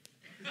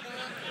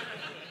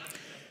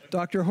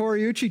 Dr.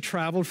 Horiuchi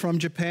traveled from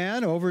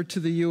Japan over to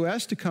the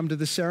US to come to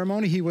the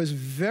ceremony. He was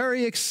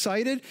very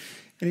excited,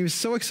 and he was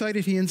so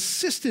excited he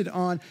insisted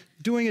on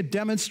doing a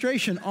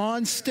demonstration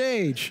on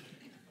stage.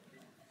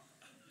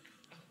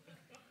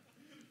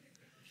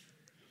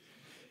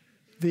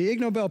 The Ig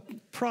Nobel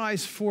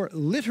Prize for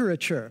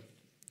Literature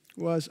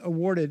was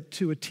awarded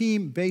to a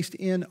team based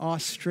in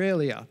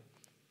Australia.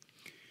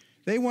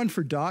 They won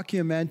for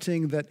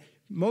documenting that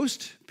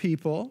most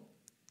people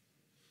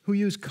who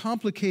use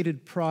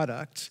complicated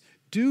products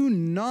do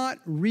not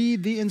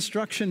read the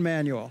instruction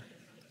manual.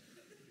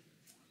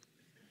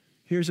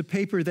 Here's a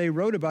paper they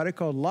wrote about it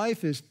called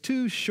Life is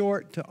Too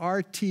Short to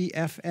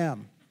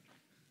RTFM.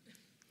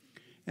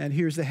 And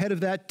here's the head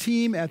of that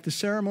team at the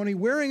ceremony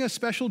wearing a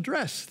special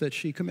dress that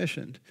she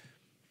commissioned.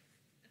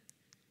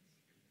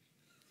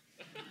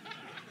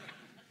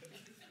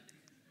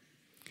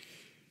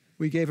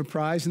 We gave a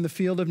prize in the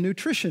field of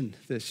nutrition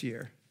this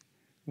year.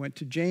 Went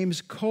to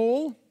James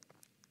Cole,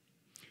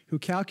 who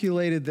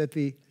calculated that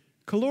the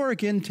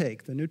caloric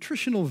intake, the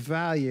nutritional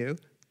value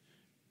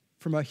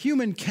from a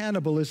human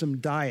cannibalism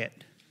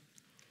diet,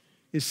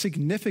 is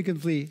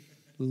significantly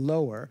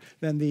lower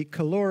than the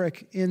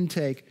caloric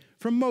intake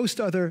from most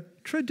other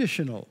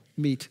traditional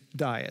meat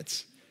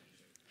diets.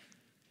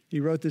 He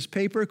wrote this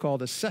paper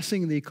called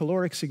Assessing the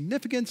Caloric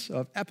Significance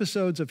of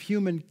Episodes of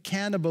Human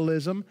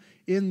Cannibalism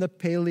in the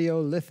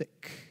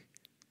Paleolithic.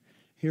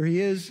 Here he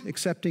is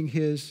accepting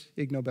his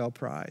Ig Nobel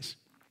Prize.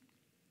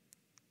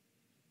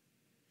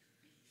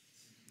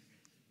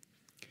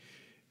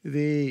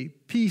 The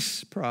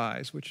Peace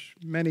Prize, which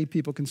many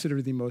people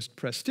consider the most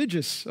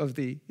prestigious of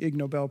the Ig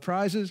Nobel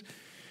Prizes,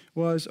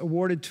 was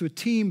awarded to a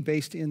team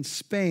based in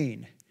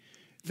Spain.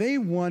 They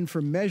won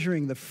for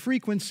measuring the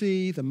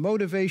frequency, the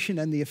motivation,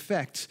 and the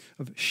effects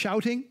of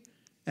shouting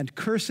and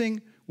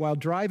cursing while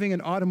driving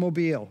an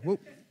automobile.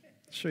 Whoop,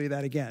 I'll show you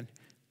that again.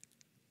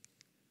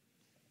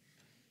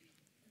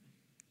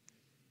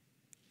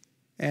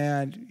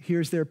 And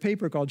here's their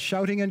paper called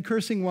Shouting and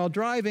Cursing While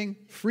Driving,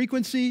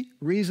 Frequency,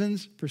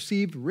 Reasons,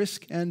 Perceived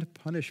Risk, and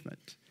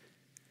Punishment.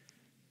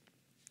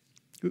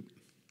 Oop.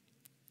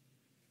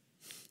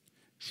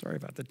 Sorry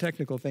about the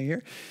technical thing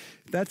here.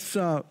 That's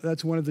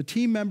one of the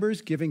team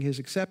members giving his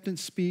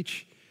acceptance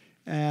speech,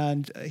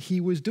 and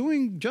he was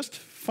doing just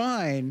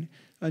fine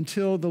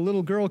until the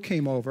little girl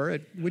came over,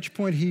 at which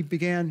point he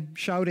began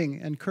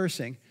shouting and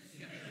cursing.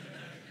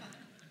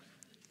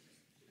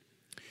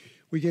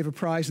 We gave a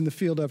prize in the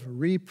field of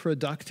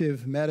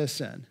reproductive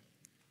medicine.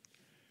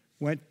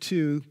 Went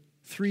to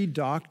 3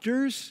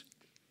 doctors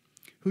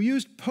who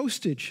used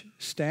postage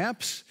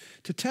stamps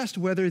to test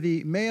whether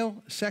the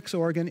male sex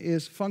organ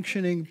is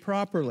functioning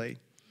properly.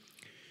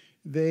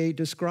 They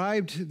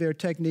described their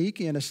technique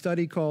in a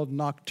study called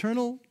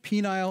Nocturnal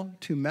Penile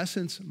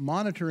Tumescence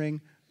Monitoring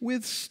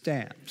with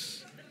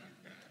Stamps.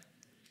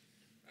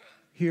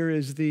 Here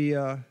is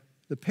the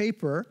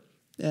paper,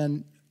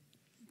 and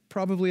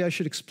probably I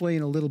should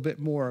explain a little bit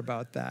more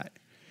about that.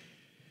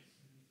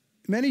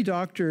 Many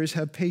doctors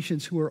have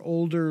patients who are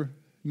older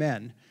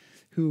men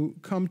who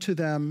come to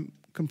them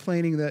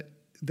complaining that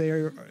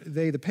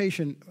the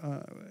patient,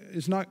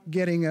 is not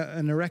getting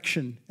an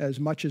erection as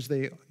much as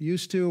they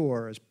used to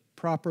or as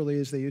properly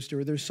as they used to,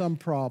 or there's some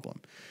problem.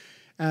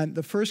 And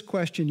the first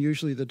question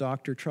usually the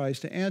doctor tries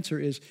to answer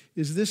is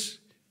this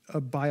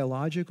a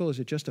biological, is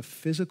it just a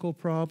physical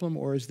problem,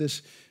 or is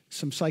this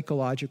some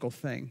psychological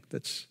thing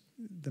that's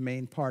the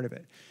main part of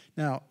it?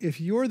 Now,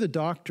 if you're the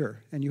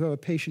doctor and you have a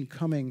patient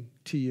coming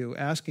to you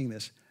asking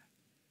this,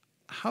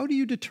 how do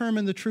you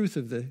determine the truth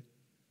of the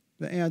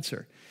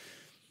answer?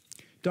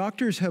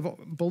 Doctors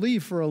have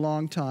believed for a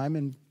long time,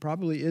 and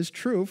probably is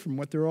true from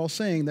what they're all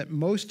saying, that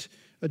most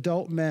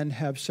adult men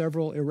have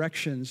several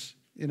erections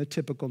in a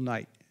typical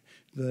night.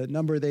 The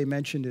number they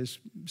mentioned is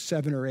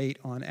 7 or 8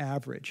 on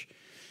average.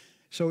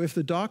 So if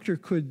the doctor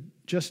could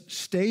just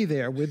stay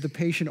there with the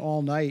patient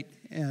all night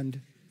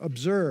and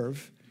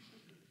observe,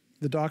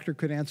 the doctor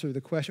could answer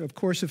the question. Of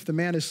course, if the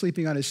man is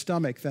sleeping on his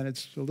stomach, then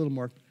it's a little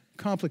more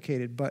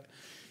complicated, but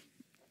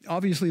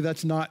obviously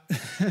that's not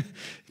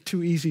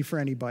too easy for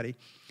anybody.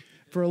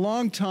 For a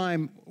long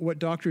time, what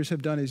doctors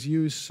have done is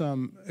use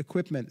some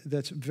equipment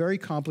that's very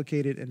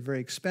complicated and very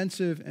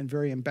expensive and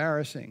very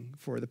embarrassing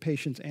for the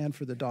patients and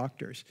for the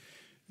doctors.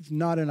 It's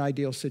not an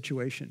ideal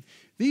situation.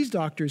 These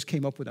doctors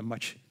came up with a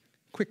much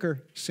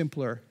quicker,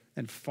 simpler,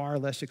 and far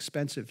less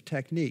expensive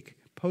technique,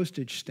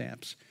 postage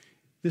stamps.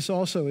 This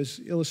also is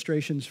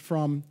illustrations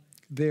from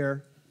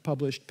their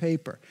published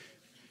paper.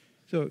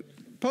 So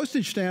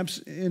postage stamps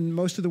in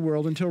most of the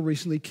world until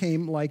recently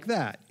came like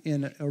that,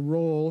 in a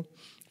roll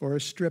or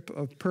a strip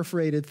of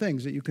perforated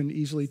things that you can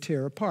easily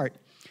tear apart.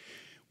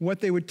 What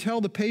they would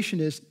tell the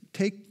patient is,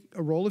 take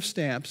a roll of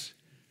stamps,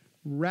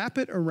 wrap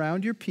it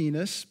around your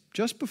penis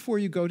just before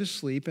you go to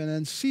sleep, and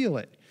then seal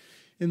it.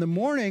 In the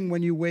morning,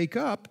 when you wake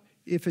up,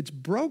 if it's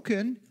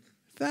broken,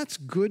 that's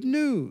good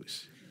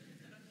news.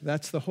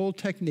 That's the whole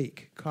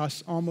technique.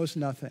 Costs almost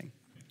nothing.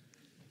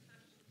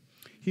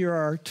 Here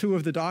are 2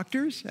 of the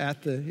doctors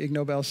at the Ig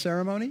Nobel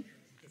ceremony.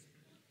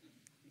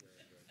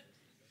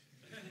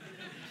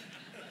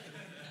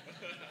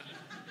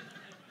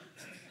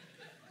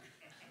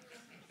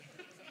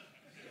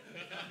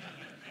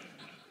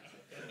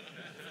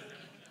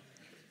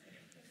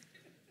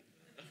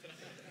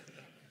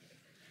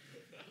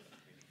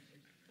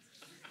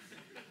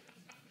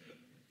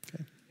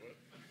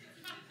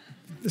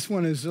 This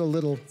one is a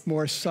little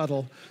more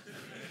subtle.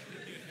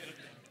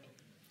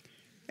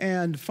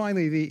 And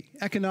finally, the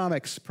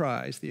economics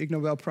prize, the Ig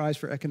Nobel Prize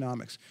for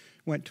Economics,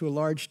 went to a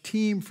large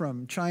team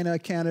from China,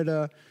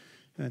 Canada,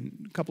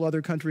 and a couple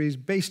other countries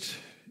based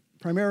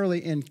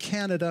primarily in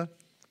Canada.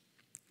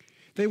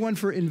 They won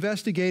for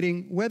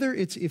investigating whether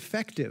it's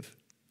effective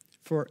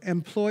for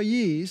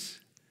employees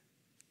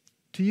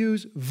to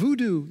use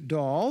voodoo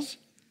dolls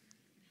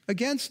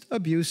against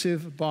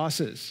abusive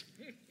bosses.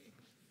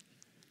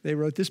 They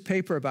wrote this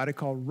paper about it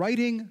called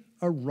Righting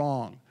a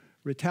Wrong,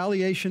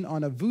 Retaliation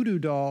on a Voodoo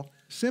Doll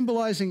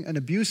Symbolizing an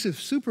Abusive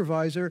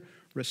Supervisor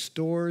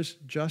Restores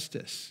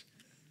Justice.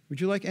 Would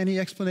you like any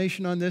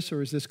explanation on this,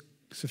 or is this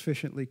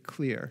sufficiently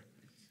clear?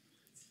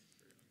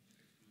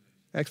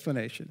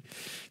 Explanation.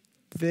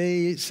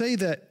 They say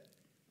that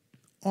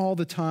all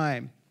the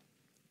time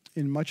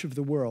in much of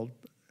the world,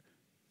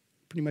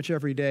 pretty much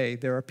every day,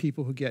 there are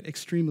people who get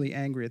extremely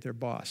angry at their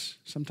boss.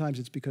 Sometimes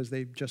it's because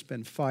they've just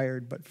been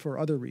fired, but for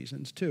other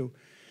reasons too.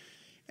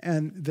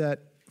 And that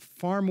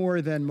far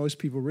more than most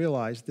people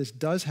realize, this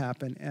does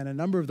happen, and a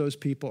number of those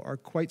people are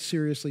quite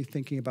seriously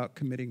thinking about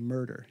committing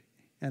murder.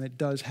 And it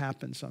does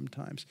happen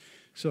sometimes.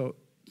 So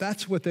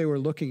that's what they were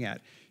looking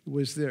at.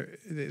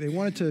 They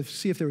wanted to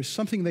see if there was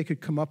something they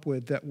could come up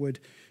with that would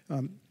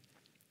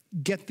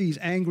get these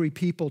angry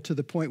people to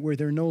the point where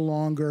they're no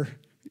longer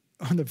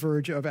on the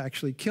verge of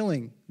actually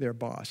killing their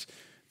boss,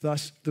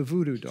 thus the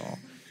voodoo doll.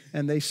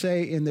 And they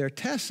say in their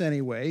tests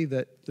anyway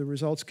that the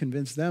results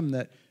convince them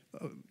that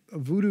a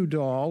voodoo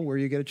doll, where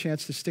you get a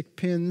chance to stick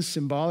pins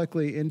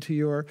symbolically into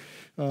your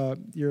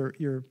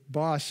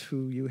boss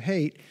who you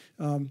hate,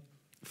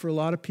 for a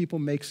lot of people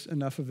makes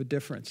enough of a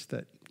difference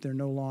that they're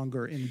no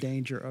longer in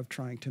danger of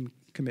trying to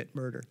commit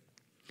murder.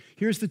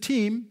 Here's the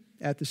team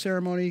at the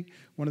ceremony.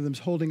 One of them's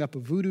holding up a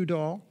voodoo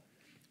doll,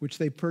 which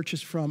they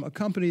purchased from a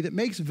company that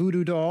makes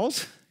voodoo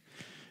dolls.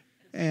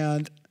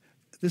 And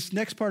this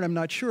next part I'm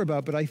not sure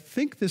about, but I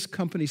think this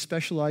company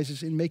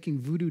specializes in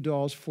making voodoo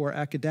dolls for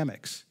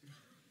academics.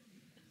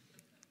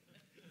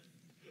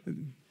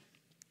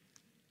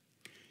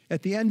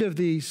 At the end of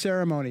the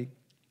ceremony,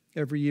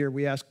 every year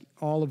we ask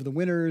all of the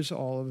winners,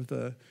 all of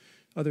the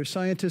other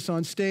scientists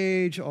on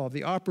stage, all of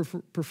the opera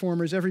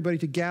performers, everybody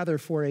to gather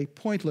for a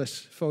pointless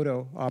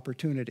photo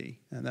opportunity.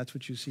 And that's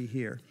what you see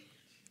here.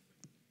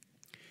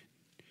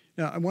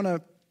 Now, I want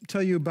to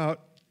tell you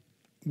about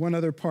one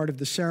other part of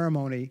the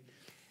ceremony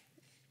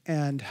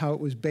and how it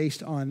was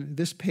based on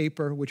this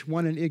paper, which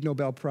won an Ig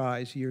Nobel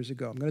Prize years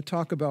ago. I'm going to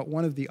talk about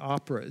one of the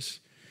operas.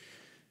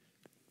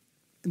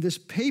 This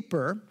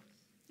paper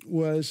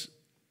was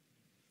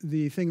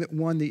the thing that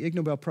won the Ig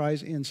Nobel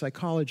Prize in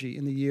psychology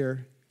in the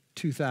year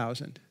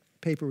 2000. The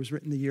paper was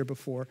written the year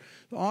before.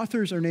 The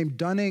authors are named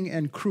Dunning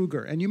and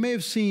Kruger, and you may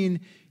have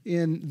seen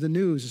in the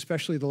news,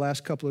 especially the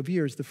last couple of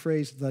years, the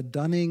phrase the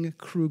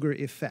Dunning-Kruger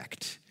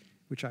effect,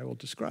 which I will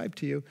describe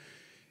to you,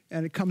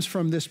 and it comes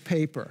from this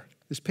paper.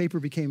 This paper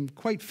became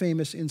quite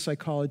famous in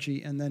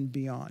psychology and then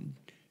beyond.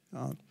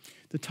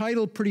 The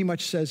title pretty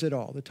much says it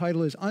all. The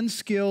title is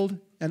Unskilled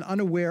and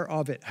Unaware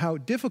of It, How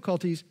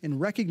Difficulties in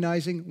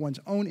Recognizing One's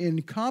Own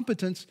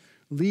Incompetence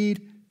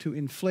Lead to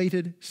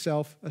Inflated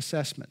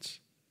Self-Assessments.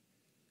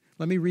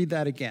 Let me read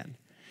that again.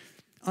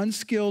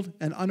 Unskilled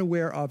and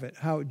unaware of it,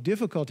 how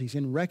difficulties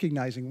in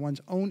recognizing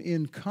one's own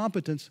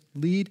incompetence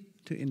lead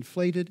to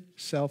inflated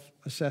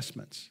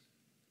self-assessments.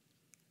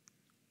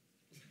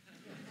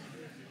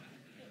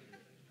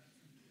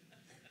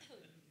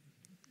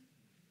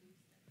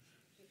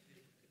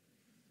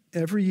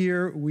 Every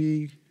year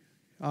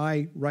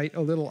I write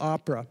a little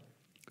opera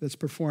that's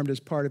performed as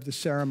part of the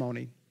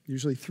ceremony,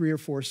 usually 3 or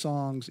 4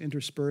 songs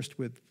interspersed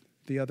with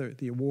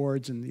the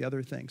awards and the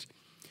other things.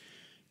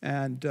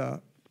 And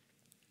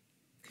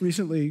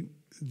recently,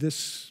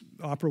 this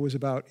opera was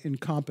about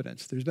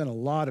incompetence. There's been a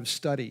lot of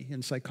study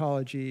in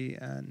psychology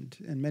and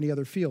many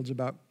other fields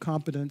about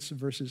competence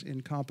versus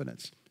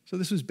incompetence. So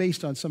this was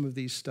based on some of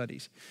these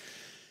studies.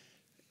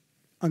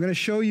 I'm going to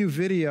show you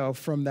video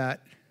from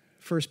that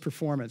first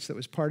performance that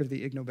was part of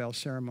the Ig Nobel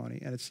ceremony,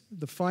 and it's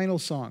the final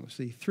song. It's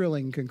the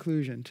thrilling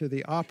conclusion to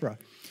the opera.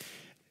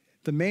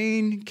 The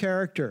main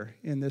character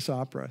in this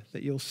opera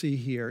that you'll see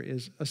here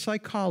is a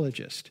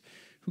psychologist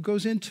who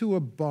goes into a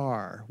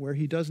bar where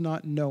he does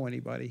not know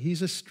anybody.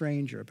 He's a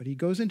stranger, but he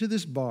goes into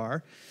this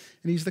bar,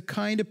 and he's the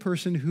kind of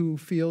person who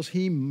feels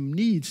he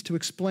needs to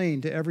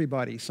explain to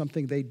everybody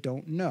something they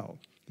don't know.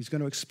 He's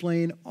going to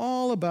explain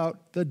all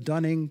about the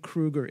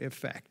Dunning-Kruger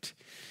effect.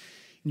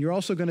 And you're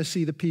also going to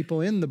see the people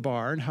in the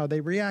bar and how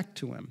they react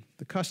to him,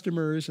 the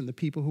customers and the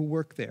people who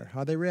work there,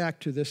 how they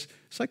react to this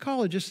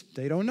psychologist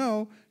they don't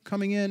know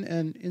coming in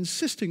and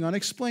insisting on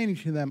explaining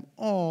to them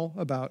all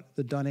about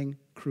the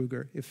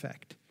Dunning-Kruger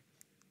effect.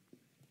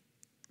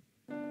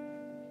 We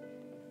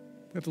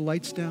have the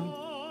lights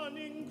down.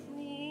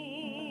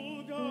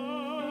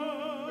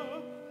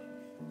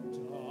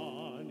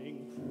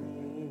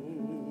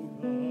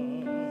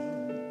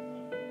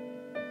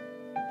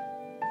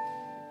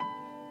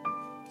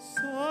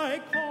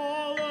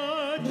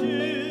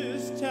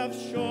 Psychologists have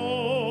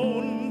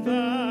shown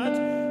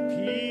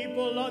that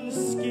people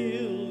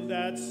unskilled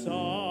at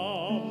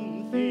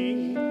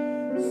something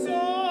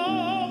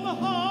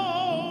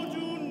somehow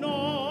do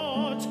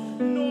not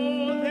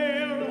know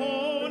their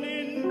own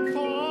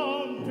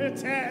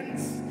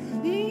incompetence.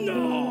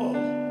 No,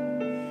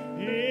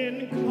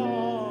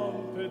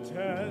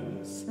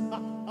 incompetence.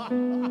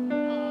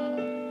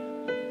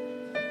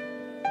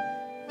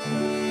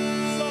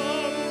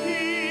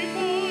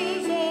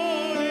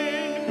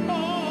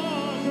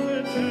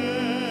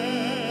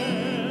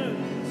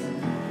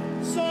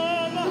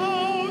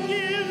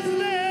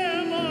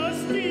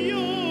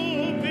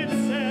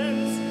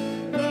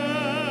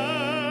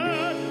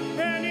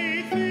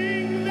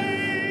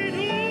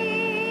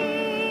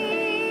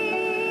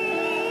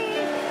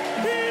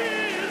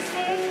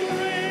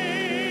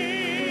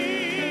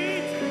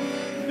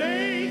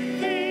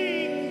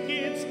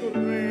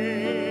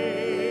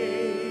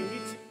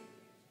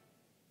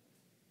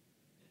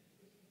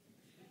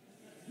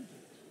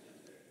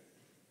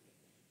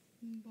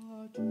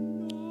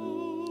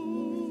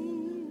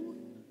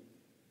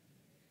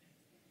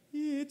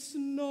 It's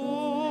not.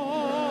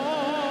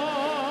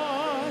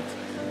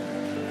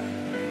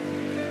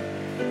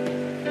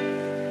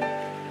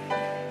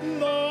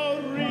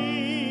 The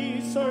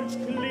research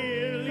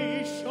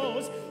clearly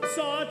shows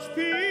such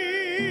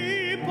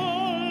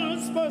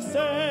people's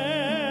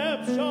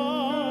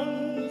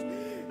perceptions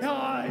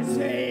as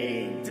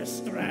a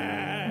distraction.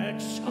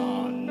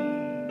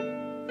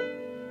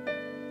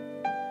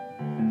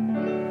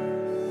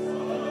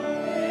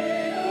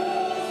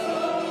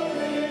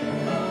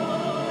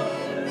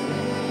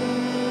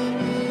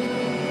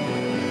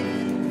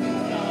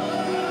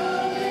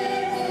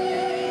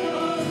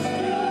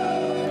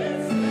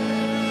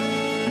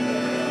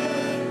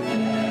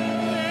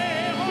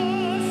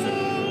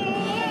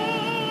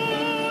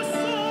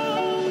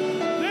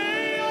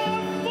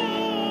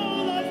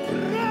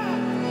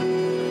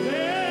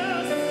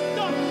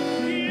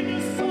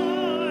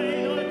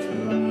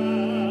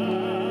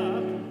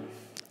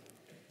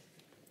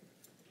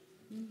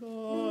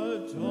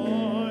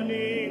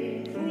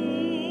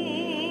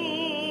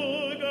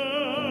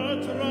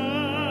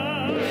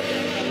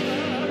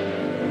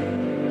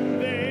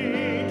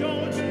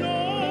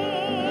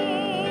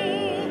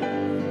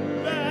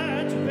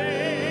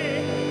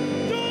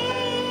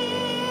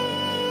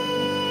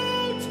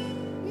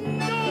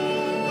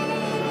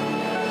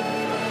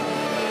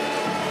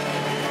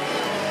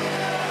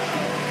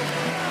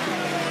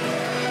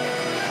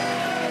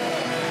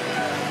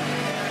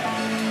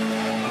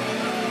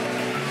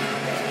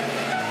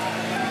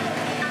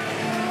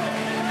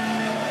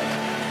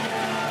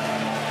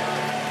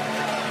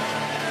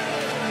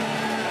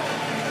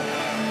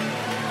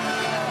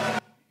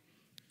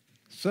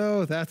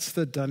 So that's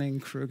the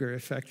Dunning-Kruger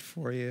effect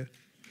for you.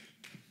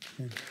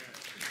 Yeah.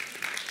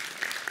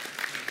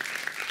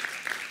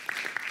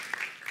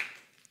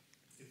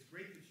 It's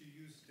great that you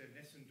used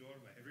Nessen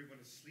Dorma. Everyone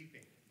is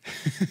sleeping.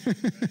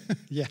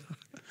 Yeah.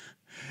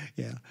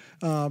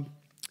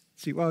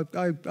 See, well,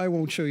 I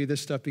won't show you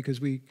this stuff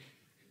because we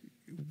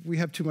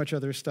have too much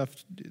other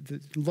stuff,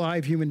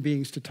 live human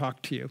beings to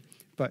talk to you.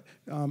 But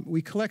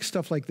we collect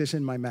stuff like this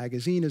in my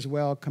magazine as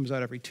well. It comes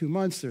out every 2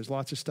 months. There's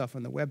lots of stuff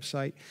on the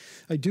website.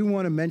 I do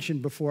want to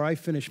mention before I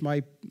finish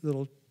my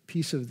little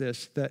piece of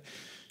this that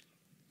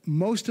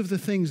most of the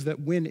things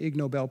that win Ig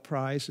Nobel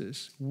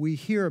Prizes we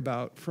hear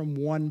about from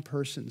one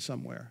person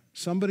somewhere.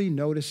 Somebody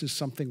notices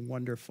something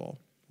wonderful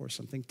or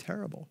something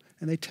terrible,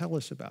 and they tell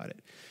us about it.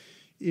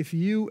 If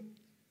you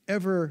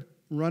ever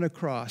run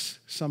across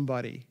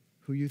somebody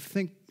who you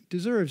think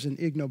deserves an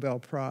Ig Nobel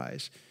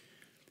Prize,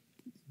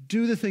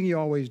 do the thing you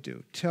always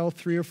do. Tell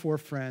 3 or 4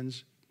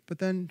 friends, but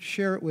then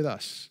share it with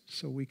us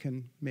so we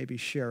can maybe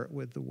share it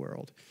with the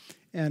world.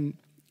 And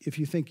if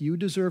you think you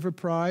deserve a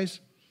prize,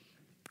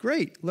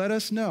 great, let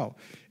us know.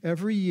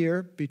 Every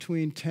year,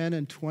 between 10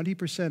 and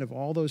 20% of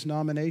all those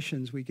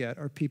nominations we get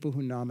are people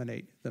who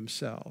nominate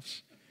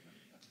themselves.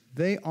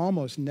 They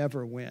almost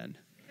never win,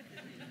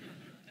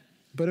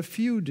 but a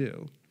few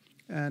do.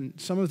 And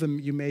some of them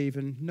you may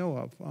even know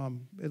of.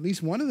 At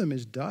least one of them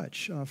is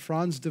Dutch.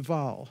 Frans de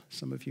Waal,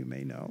 some of you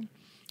may know,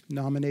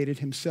 nominated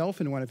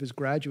himself and one of his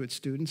graduate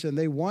students, and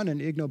they won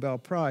an Ig Nobel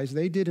Prize.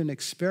 They did an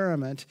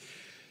experiment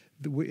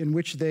in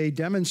which they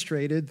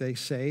demonstrated, they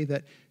say,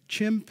 that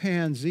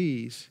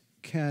chimpanzees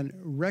can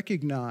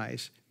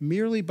recognize,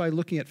 merely by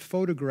looking at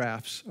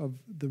photographs of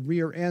the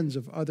rear ends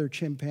of other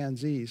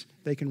chimpanzees,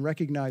 they can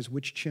recognize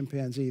which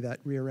chimpanzee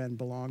that rear end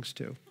belongs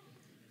to.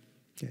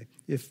 Okay.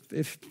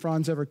 If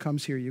Franz ever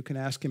comes here, you can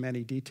ask him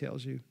any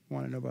details you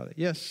want to know about it.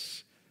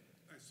 Yes?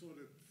 I saw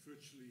that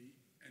virtually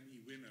any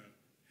winner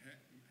had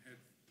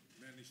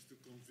managed to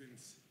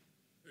convince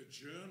a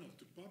journal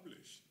to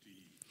publish the...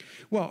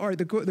 Well, all right,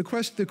 the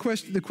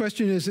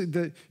question is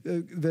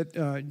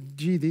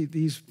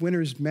these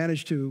winners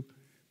managed to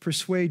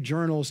persuade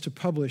journals to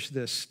publish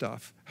this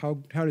stuff. How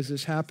does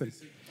this happen?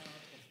 Is it part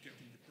of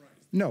getting the prize?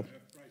 No.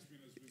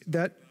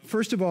 That,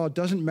 first of all, it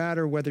doesn't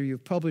matter whether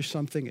you've published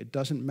something. It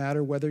doesn't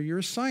matter whether you're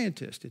a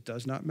scientist. It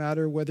does not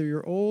matter whether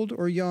you're old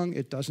or young.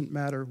 It doesn't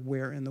matter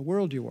where in the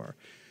world you are.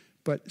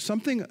 But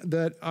something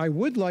that I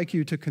would like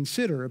you to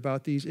consider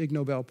about these Ig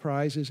Nobel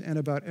Prizes and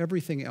about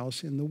everything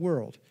else in the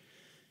world.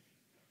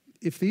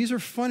 If these are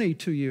funny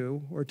to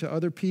you or to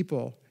other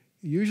people,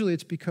 usually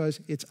it's because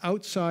it's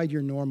outside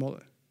your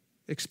normal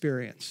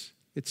experience.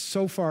 It's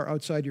so far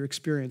outside your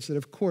experience that,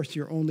 of course,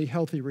 your only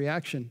healthy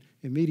reaction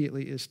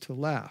immediately is to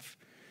laugh.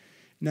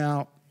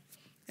 Now,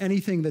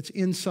 anything that's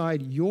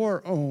inside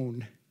your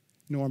own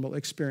normal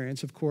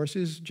experience, of course,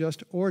 is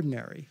just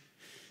ordinary.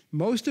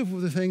 Most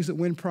of the things that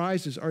win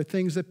prizes are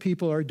things that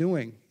people are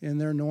doing in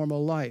their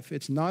normal life.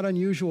 It's not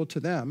unusual to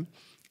them,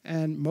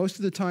 and most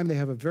of the time they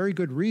have a very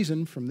good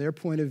reason from their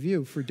point of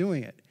view for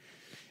doing it.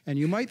 And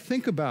you might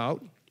think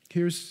about,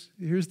 here's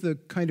the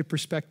kind of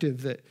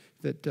perspective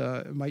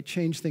that might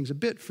change things a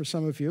bit for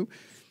some of you.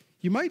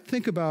 You might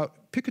think about,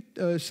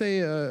 say,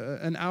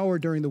 an hour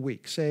during the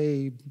week,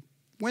 say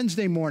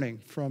Wednesday morning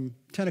from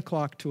 10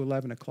 o'clock to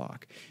 11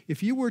 o'clock.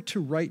 If you were to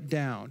write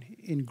down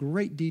in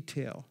great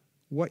detail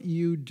what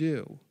you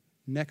do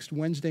next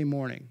Wednesday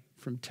morning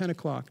from 10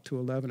 o'clock to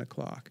 11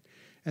 o'clock,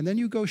 and then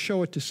you go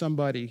show it to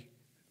somebody,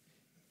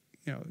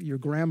 you know, your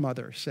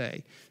grandmother,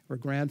 say, or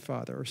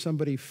grandfather, or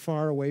somebody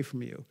far away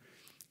from you,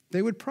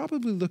 they would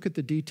probably look at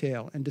the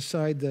detail and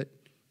decide that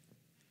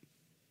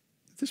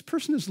this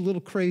person is a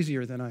little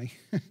crazier than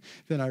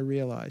I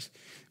realized.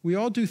 We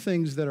all do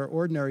things that are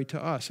ordinary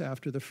to us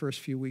after the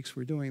first few weeks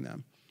we're doing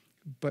them,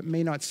 but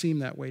may not seem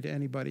that way to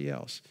anybody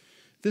else.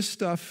 This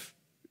stuff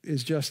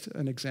is just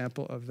an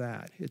example of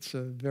that. It's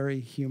a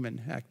very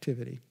human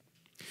activity.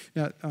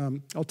 Now,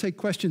 I'll take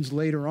questions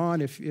later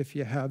on if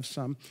you have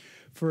some.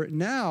 For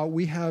now,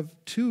 we have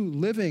 2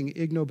 living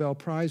Ig Nobel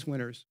Prize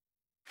winners.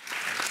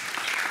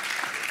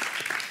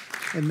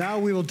 And now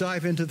we will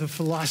dive into the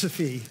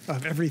philosophy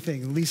of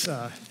everything.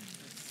 Lisa,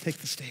 take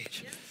the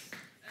stage.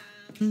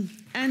 Yes.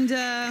 And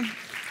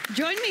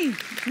join me.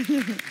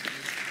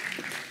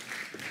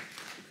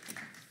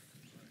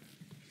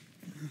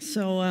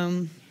 So,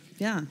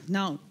 yeah,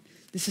 now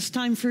this is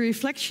time for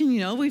reflection. You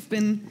know, we've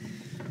been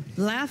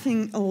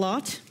laughing a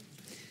lot.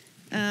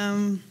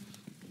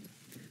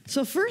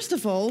 So first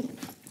of all,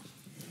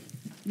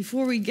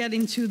 before we get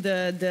into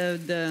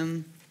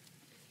the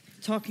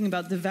talking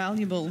about the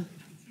valuable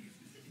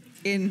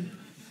in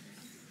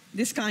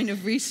this kind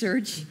of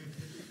research,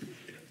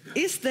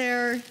 is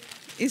there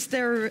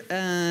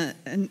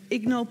an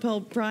Ig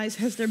Nobel Prize?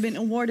 Has there been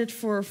awarded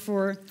for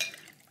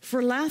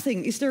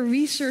laughing? Is there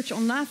research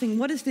on laughing?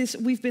 What is this?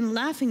 We've been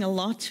laughing a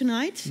lot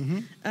tonight.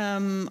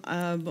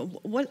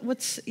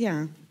 What's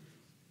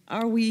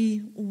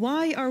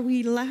why are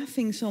we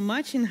laughing so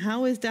much, and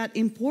how is that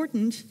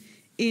important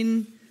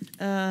in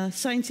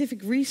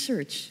scientific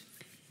research?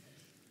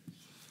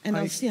 And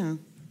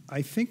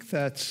I think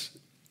that's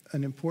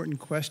an important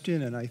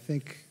question, and I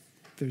think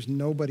there's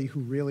nobody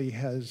who really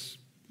has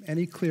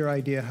any clear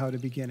idea how to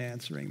begin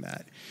answering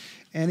that.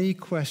 Any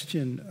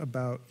question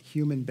about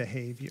human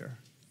behavior,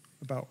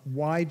 about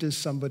why does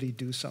somebody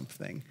do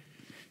something,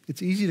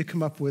 it's easy to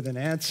come up with an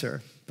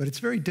answer, but it's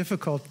very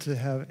difficult to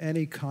have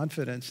any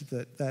confidence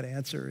that that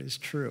answer is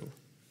true.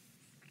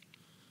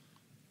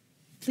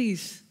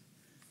 Please,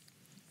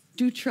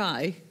 do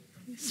try.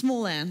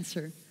 Small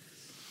answer.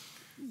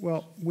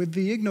 Well, with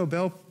the Ig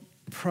Nobel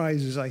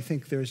Prizes, I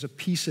think there's a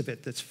piece of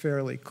it that's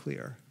fairly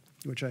clear,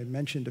 which I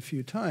mentioned a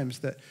few times,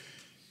 that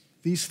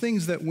these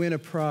things that win a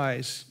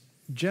prize,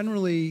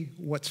 generally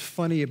what's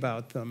funny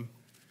about them,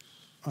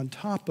 on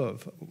top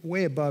of,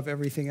 way above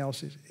everything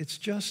else, is it's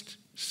just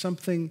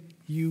something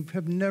you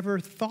have never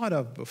thought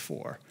of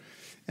before.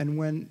 And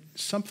when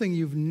something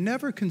you've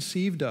never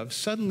conceived of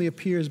suddenly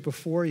appears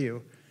before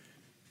you,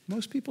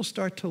 most people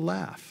start to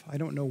laugh. I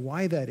don't know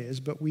why that is,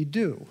 but we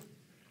do.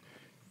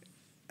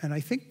 And I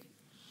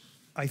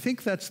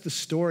think that's the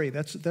story.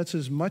 That's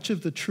as much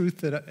of the truth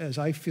that as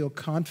I feel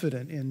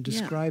confident in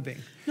describing.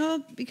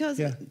 No, because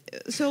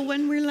so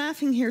when we're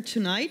laughing here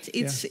tonight,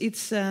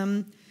 it's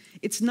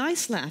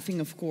nice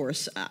laughing, of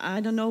course. I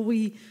don't know.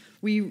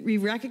 We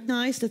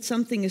recognize that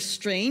something is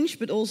strange,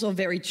 but also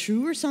very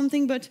true or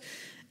something. But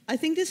I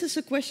think this is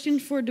a question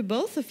for the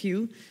both of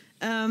you.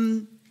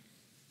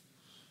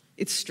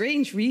 It's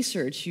strange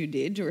research you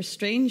did, or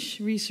strange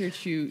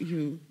research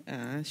you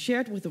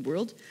shared with the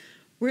world.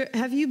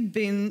 Have you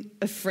been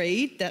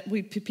afraid that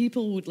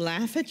people would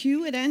laugh at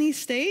you at any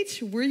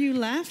stage? Were you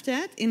laughed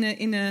at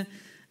in a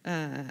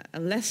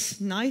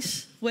less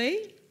nice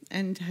way?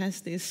 And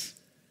has this,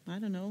 I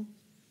don't know,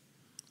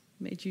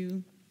 made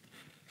you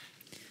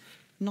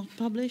not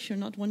publish or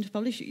not want to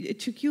publish? It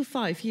took you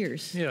 5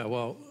 years. Yeah,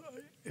 well,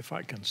 if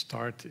I can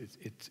start,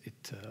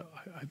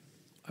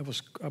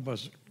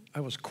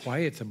 I was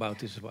quiet about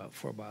this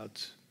for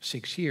about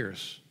 6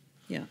 years.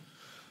 Yeah.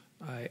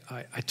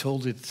 I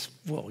told it,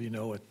 well, you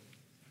know,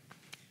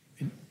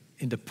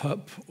 in the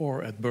pub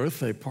or at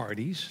birthday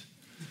parties,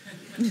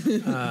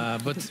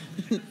 but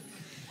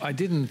I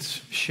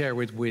didn't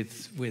share it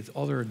with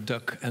other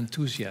duck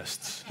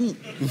enthusiasts.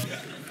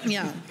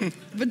 Yeah,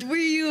 but were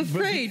you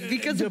afraid?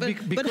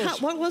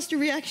 What was the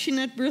reaction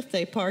at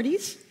birthday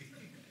parties?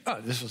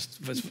 This was,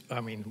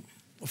 I mean,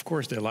 of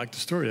course they like the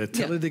story. They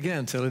tell it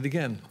again, tell it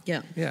again.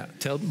 Yeah. Yeah.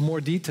 Tell more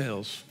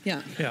details.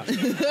 Yeah. Yeah.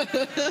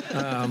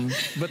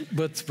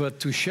 But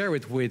to share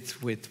it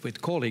with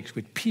colleagues,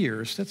 with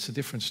peers, that's a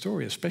different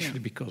story, especially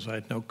because I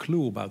had no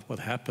clue about what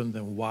happened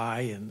and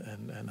why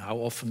and how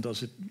often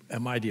does it,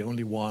 am I the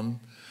only one?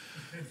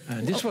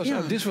 And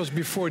this was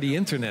before the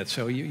internet,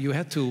 so you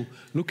had to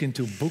look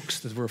into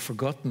books that were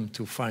forgotten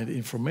to find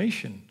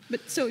information.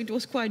 But so it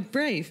was quite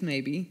brave,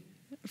 maybe,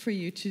 for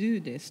you to do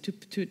this, to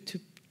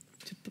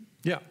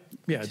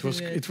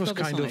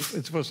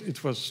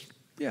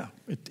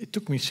it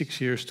took me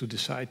 6 years to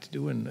decide to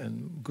do,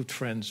 and good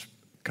friends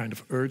kind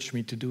of urged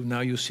me to do.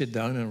 Now you sit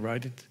down and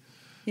write it.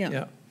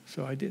 Yeah.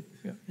 So I did.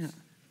 Yeah.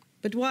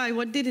 But why?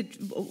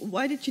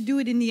 Why did you do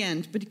it in the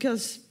end?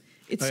 Because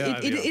it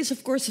is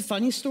of course a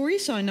funny story.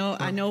 So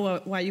I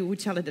know why you would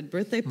tell it at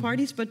birthday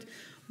parties. But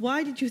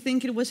why did you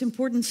think it was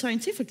important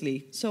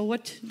scientifically? So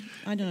what?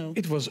 I don't know.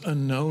 It was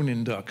unknown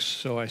in ducks,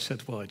 so I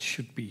said, well, it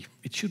should be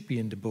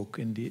in the book,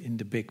 in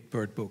the big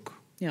bird book.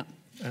 Yeah.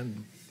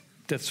 And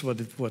that's what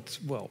it was.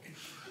 Well,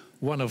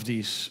 one of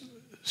these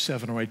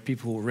 7 or 8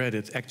 people who read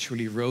it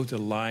actually wrote a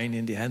line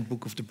in the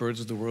handbook of the birds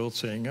of the world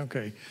saying,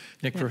 okay,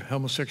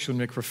 homosexual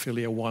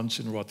necrophilia once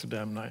in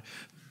Rotterdam,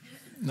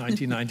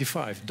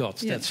 1995.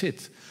 That's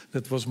it.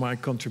 That was my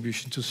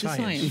contribution to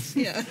science.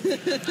 Yeah.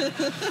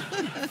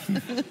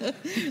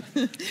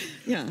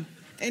 Yeah.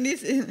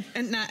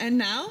 And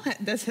now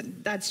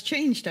that's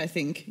changed. I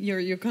think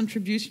your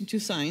contribution to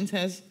science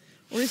has,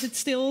 or is it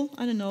still?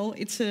 I don't know.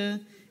 It's a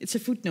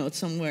footnote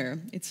somewhere.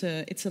 It's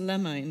a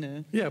lemma in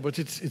the. Yeah, but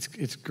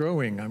it's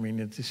growing. I mean,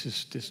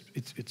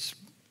 it's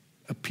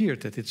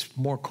appeared that it's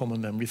more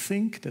common than we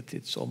think. That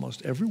it's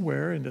almost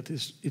everywhere, and that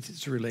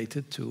it's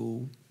related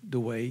to the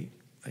way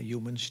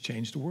humans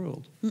change the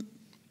world.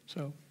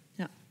 So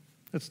yeah,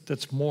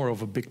 that's more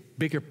of a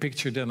bigger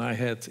picture than I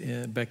had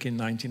back in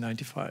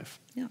 1995.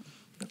 Yeah.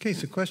 Okay,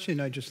 so a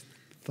question I just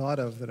thought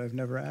of that I've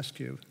never asked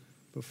you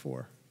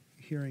before,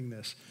 hearing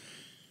this.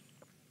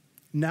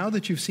 Now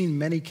that you've seen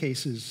many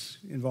cases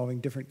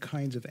involving different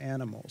kinds of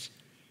animals,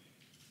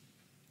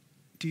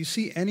 do you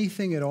see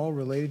anything at all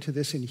related to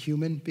this in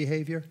human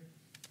behavior?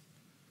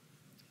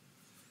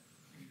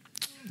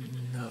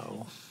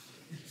 No.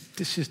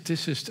 This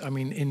is. I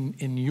mean,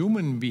 in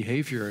human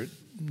behavior,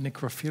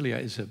 necrophilia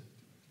is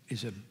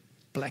a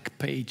black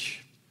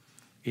page.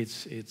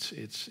 It's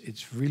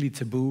really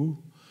taboo.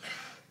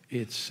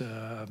 It's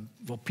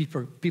well,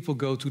 people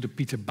go to the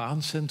Pieter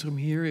Baan Centrum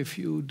here if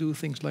you do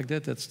things like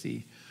that. It's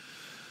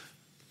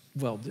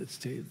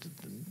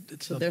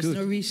so not there's good.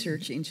 no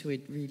research into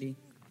it, really.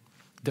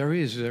 There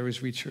is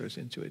research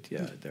into it.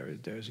 Yeah,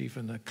 there's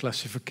even a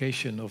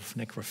classification of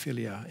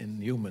necrophilia in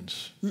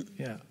humans.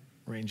 Yeah,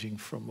 ranging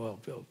from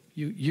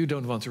you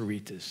don't want to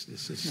read this.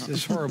 This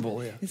is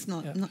horrible. Yeah, it's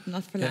not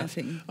for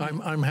laughing.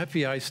 I'm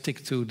happy I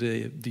stick to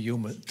the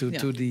human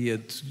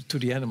to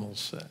the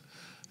animals.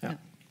 Yeah.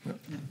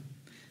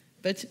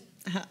 But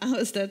how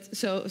is that?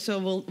 So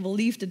we'll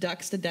leave the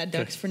ducks, the dead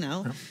ducks, for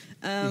now.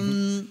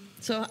 Yeah.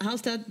 So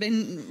how's that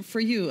been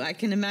for you? I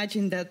can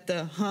imagine that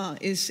the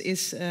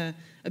is a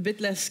bit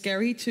less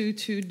scary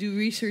to do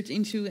research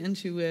into and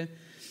to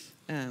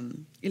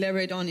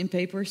elaborate on in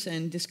papers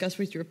and discuss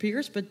with your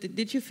peers. But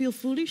did you feel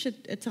foolish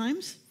at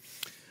times?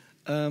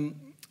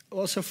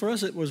 Well, so for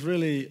us it was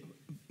really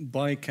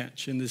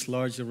bycatch in this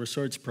larger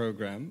research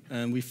program,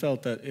 and we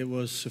felt that it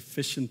was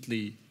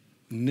sufficiently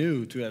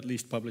new to at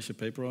least publish a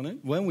paper on it.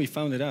 When we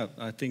found it out,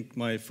 I think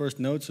my first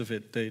notes of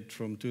it date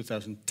from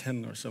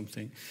 2010 or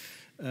something.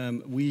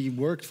 we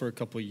worked for a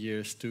couple of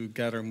years to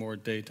gather more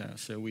data.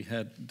 So we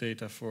had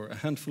data for a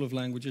handful of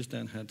languages,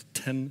 then had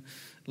 10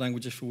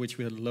 languages for which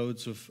we had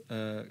loads of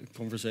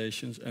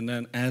conversations, and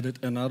then added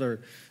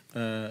another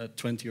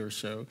 20 or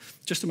so,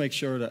 just to make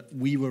sure that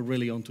we were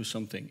really onto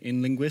something.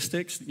 In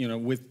linguistics,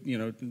 with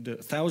the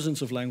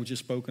thousands of languages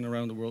spoken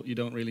around the world, you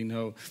don't really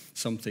know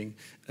something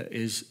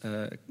is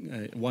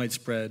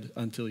widespread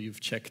until you've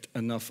checked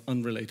enough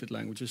unrelated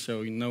languages.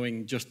 So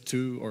knowing just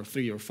 2 or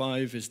 3 or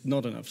 5 is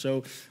not enough.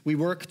 So we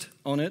worked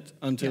on it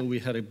until we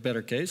had a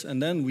better case,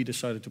 and then we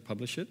decided to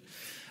publish it.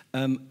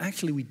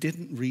 Actually, we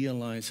didn't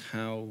realize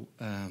how...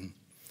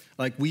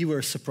 we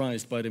were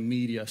surprised by the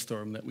media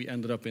storm that we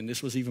ended up in.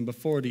 This was even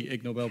before the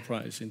Ig Nobel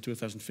Prize in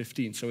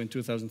 2015. So in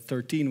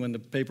 2013, when the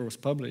paper was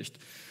published,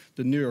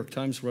 the New York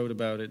Times wrote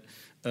about it,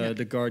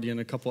 The Guardian,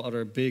 a couple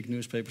other big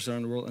newspapers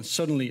around the world, and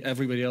suddenly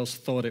everybody else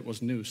thought it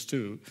was news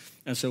too.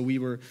 And so we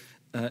were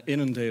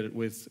inundated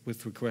with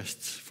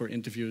requests for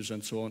interviews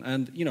and so on.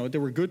 And, there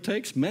were good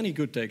takes, many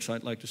good takes,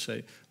 I'd like to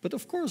say, but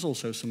of course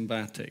also some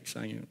bad takes.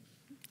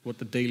 What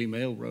the Daily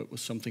Mail wrote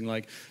was something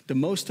like, the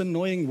most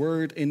annoying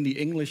word in the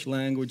English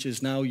language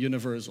is now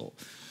universal.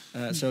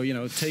 So,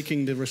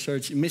 taking the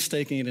research,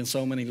 mistaking it in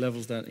so many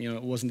levels that,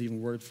 it wasn't even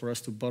worth for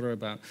us to bother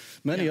about.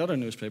 Many other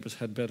newspapers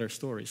had better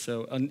stories.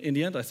 So, in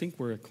the end, I think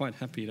we're quite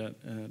happy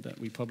that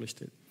we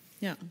published it.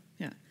 Yeah.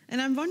 And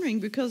I'm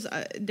wondering, because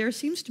there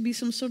seems to be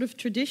some sort of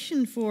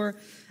tradition for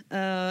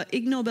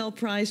Ig Nobel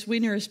Prize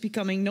winners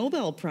becoming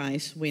Nobel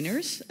Prize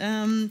winners.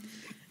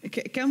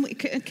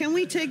 Can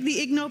we take the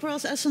Ig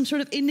Nobels as some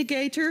sort of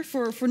indicator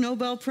for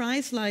Nobel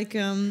Prize, like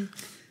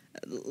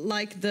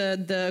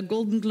the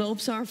Golden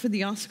Globes are for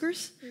the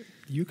Oscars?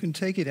 You can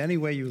take it any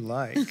way you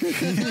like.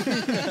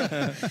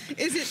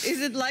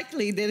 Is it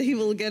likely that he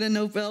will get a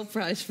Nobel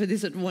Prize for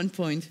this at one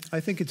point? I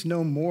think it's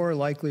no more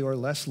likely or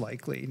less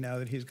likely now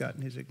that he's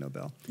gotten his Ig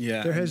Nobel.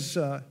 Yeah.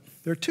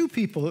 There are 2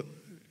 people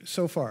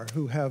so far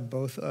who have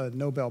both a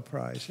Nobel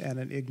Prize and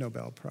an Ig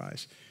Nobel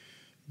Prize.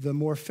 The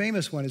more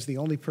famous one is the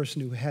only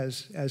person who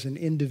has, as an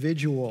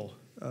individual,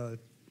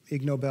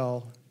 Ig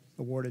Nobel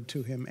awarded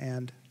to him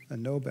and a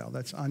Nobel.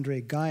 That's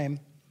André Geim,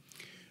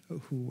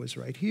 who was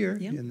right here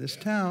in this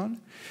town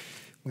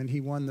when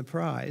he won the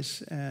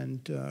prize.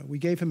 And we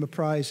gave him a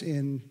prize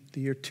in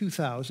the year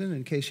 2000.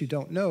 In case you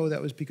don't know,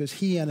 that was because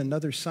he and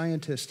another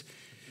scientist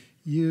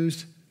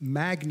used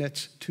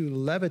magnets to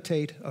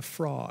levitate a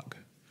frog,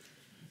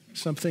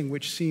 something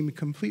which seemed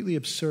completely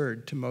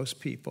absurd to most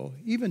people,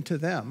 even to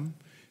them,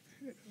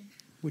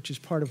 which is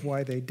part of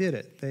why they did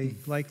it. They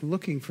like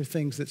looking for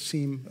things that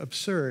seem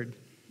absurd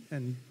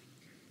and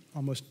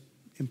almost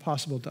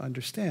impossible to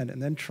understand, and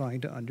then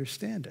trying to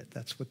understand it.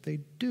 That's what they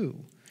do.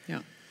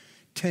 Yeah.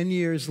 10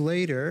 years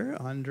later,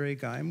 André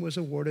Geim was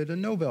awarded a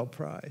Nobel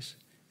Prize.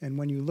 And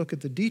when you look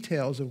at the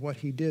details of what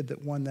he did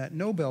that won that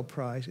Nobel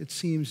Prize, it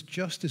seems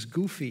just as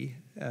goofy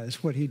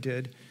as what he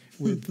did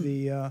with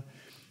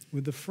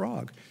the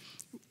frog,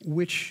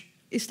 which...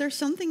 Is there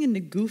something in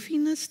the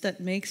goofiness that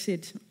makes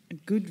it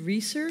good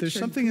research? There's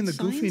something in the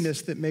science?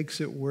 goofiness that makes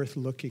it worth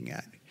looking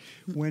at.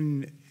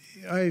 When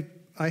I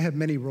have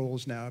many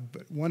roles now,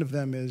 but one of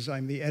them is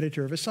I'm the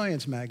editor of a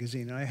science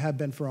magazine, and I have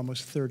been for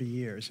almost 30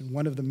 years. And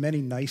one of the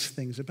many nice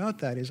things about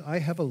that is I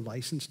have a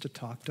license to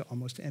talk to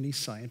almost any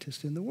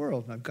scientist in the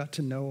world. And I've got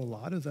to know a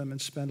lot of them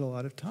and spend a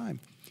lot of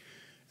time.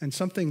 And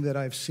something that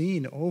I've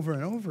seen over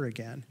and over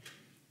again,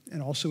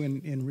 and also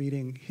in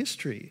reading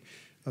history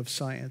of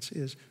science,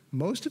 is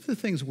most of the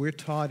things we're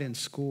taught in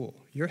school,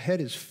 your head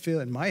is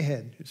filled, and my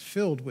head is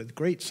filled with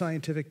great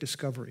scientific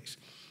discoveries.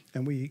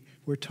 And we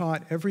were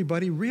taught,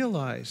 everybody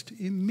realized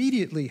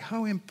immediately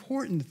how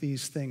important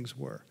these things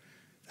were.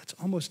 That's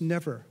almost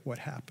never what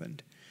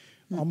happened.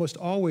 Almost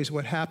always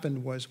what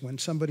happened was when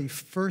somebody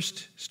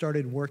first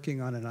started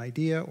working on an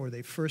idea or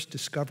they first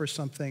discover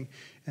something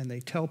and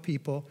they tell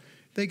people,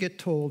 they get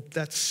told,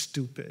 that's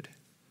stupid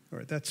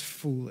or that's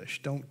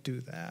foolish, don't do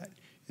that.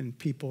 And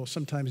people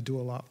sometimes do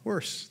a lot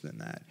worse than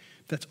that.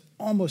 That's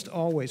almost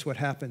always what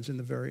happens in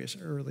the various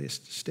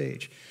earliest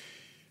stage.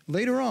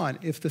 Later on,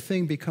 if the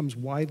thing becomes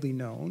widely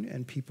known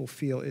and people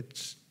feel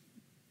it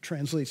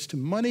translates to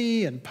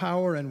money and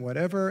power and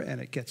whatever,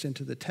 and it gets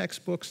into the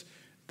textbooks,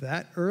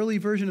 that early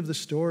version of the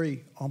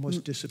story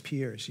almost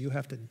disappears. You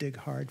have to dig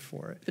hard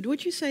for it. But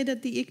would you say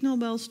that the Ig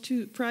Nobel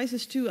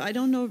prizes too, I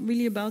don't know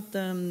really about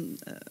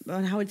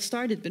how it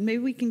started, but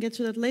maybe we can get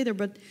to that later,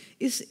 but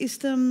is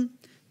the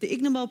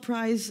Ig Nobel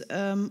Prize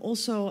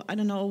also, I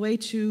don't know, a way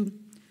to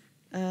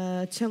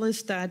tell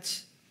us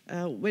that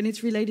when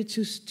it's related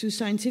to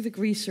scientific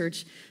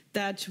research,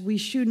 that we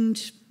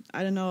shouldn't,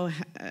 I don't know,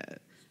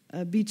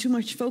 be too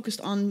much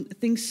focused on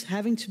things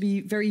having to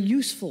be very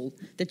useful,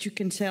 that you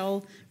can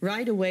tell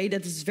right away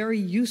that it's very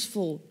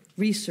useful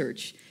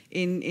research.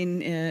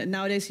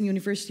 Nowadays in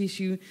universities,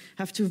 you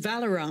have to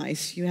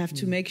valorize, you have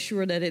to make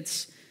sure that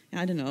it's,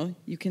 I don't know,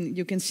 you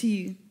can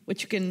see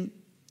what you can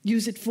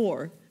use it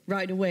for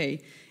right away.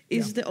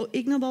 Is the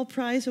Ig Nobel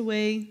Prize a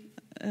way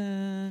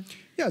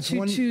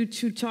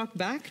to talk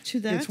back to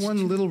that? It's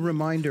one little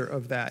reminder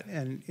of that,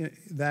 and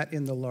that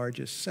in the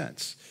largest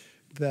sense.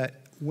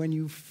 that when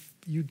you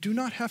do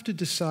not have to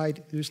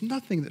decide, there's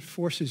nothing that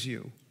forces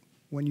you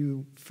when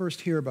you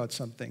first hear about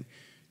something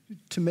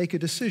to make a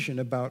decision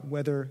about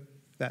whether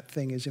that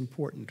thing is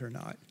important or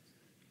not.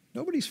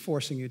 Nobody's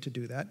forcing you to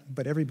do that,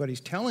 but everybody's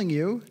telling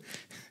you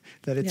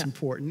that it's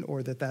important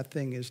or that that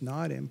thing is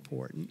not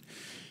important.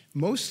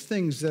 Most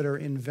things that are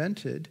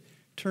invented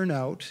turn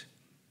out,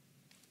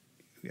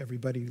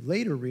 everybody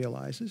later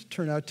realizes,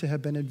 turn out to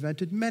have been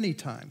invented many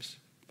times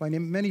by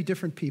many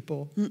different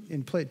people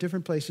in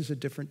different places at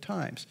different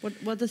times.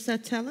 What does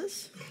that tell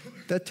us?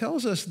 That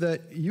tells us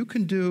that you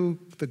can do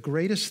the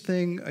greatest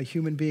thing a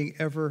human being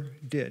ever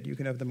did. You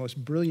can have the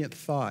most brilliant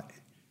thought,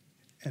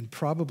 and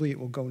probably it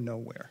will go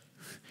nowhere.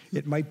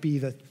 It might be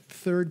the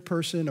third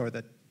person or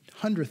the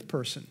 100th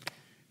person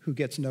who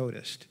gets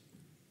noticed.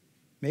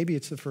 Maybe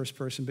it's the first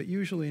person, but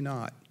usually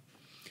not.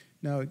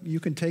 Now, you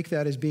can take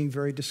that as being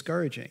very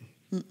discouraging,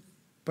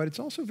 but it's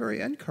also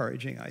very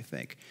encouraging, I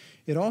think.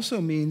 It also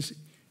means,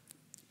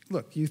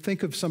 look, you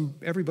think of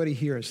everybody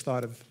here has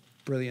thought of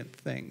brilliant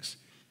things,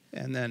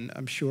 and then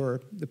I'm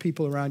sure the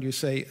people around you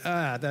say,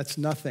 that's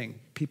nothing.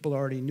 People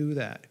already knew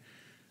that.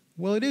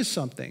 Well, it is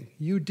something.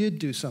 You did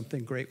do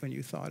something great when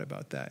you thought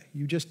about that.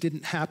 You just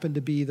didn't happen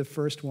to be the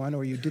first one,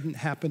 or you didn't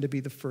happen to be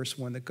the first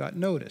one that got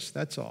noticed.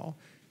 That's all.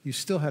 You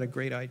still had a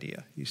great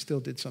idea. You still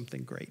did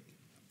something great.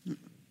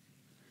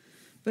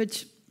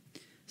 But,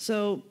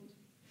 so,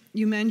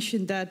 you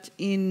mentioned that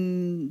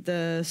in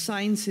the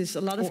sciences,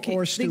 a lot of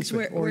things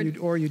were...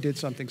 Or you did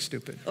something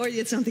stupid. Or you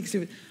did something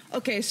stupid.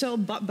 Okay, so,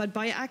 but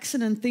by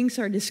accident, things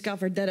are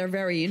discovered that are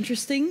very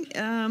interesting.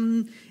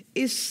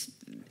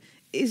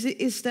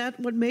 Is that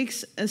what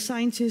makes a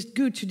scientist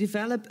good, to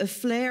develop a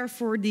flair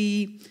for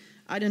the,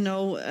 I don't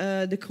know,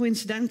 the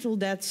coincidental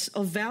that's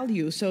of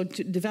value? So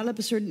to develop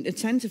a certain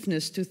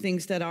attentiveness to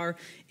things that are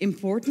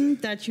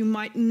important that you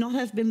might not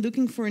have been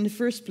looking for in the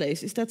first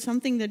place. Is that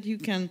something that you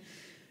can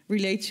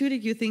relate to,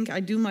 that you think I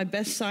do my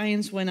best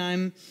science when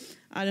I'm,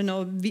 I don't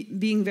know,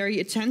 being very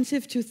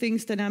attentive to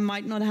things that I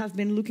might not have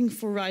been looking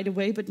for right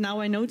away, but now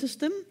I notice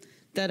them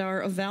that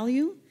are of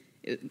value?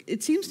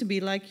 It seems to be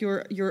like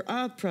your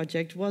art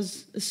project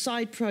was a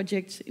side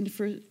project in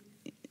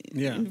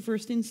the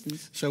first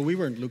instance. So we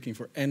weren't looking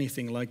for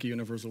anything like a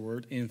universal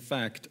word. In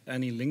fact,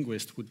 any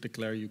linguist would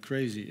declare you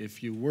crazy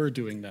if you were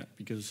doing that,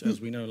 because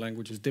as we know,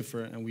 languages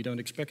differ and we don't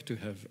expect to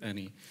have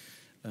any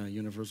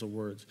universal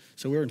words.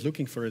 So we weren't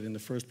looking for it in the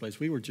first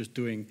place. We were just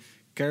doing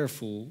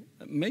careful,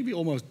 maybe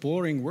almost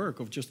boring work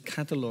of just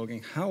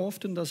cataloging how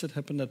often does it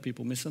happen that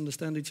people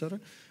misunderstand each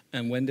other,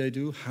 and when they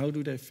do, how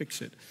do they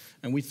fix it?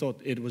 And we thought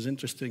it was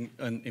interesting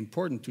and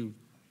important to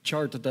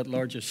chart that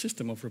larger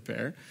system of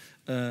repair,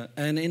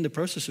 and in the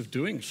process of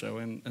doing so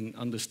and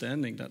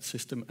understanding that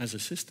system as a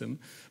system,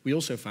 we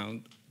also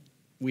found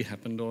we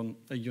happened on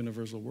a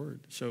universal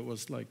word. So it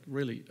was like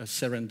really a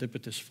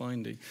serendipitous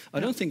finding. I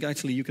don't think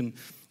actually you can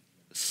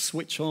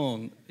switch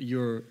on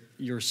your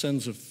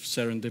sense of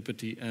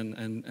serendipity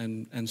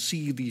and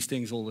see these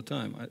things all the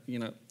time.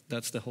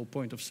 That's the whole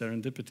point of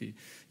serendipity.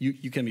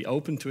 You can be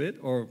open to it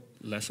or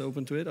less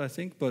open to it, I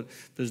think, but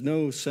there's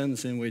no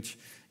sense in which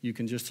you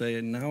can just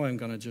say, now I'm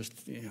going to just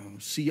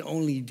see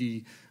only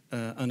the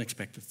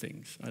unexpected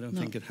things. I don't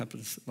think it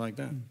happens like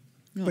that.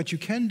 No. But you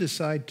can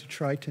decide to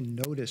try to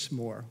notice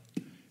more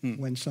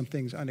when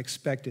something's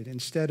unexpected,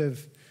 instead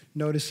of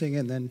noticing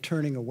and then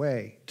turning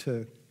away,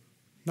 to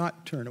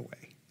not turn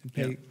away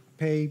and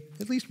pay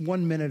at least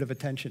 1 minute of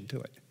attention to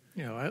it.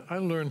 I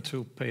learned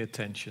to pay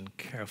attention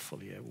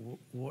carefully.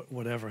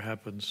 Whatever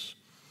happens,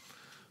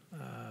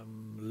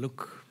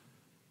 look,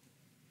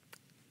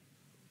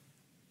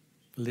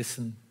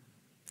 listen,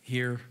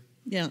 hear.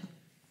 Yeah.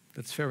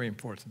 That's very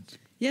important.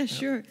 Yeah,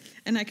 sure.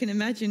 And I can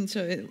imagine,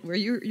 so where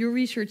your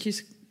research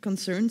is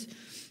concerned,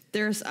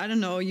 there's, I don't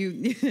know,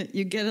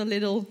 you get a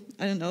little,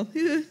 I don't know,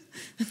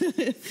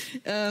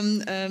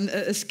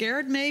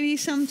 scared maybe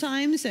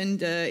sometimes,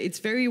 and it's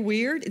very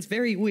weird. It's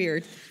very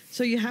weird.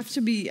 So you have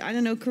to be, I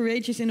don't know,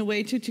 courageous in a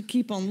way to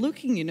keep on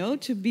looking,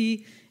 to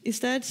be, is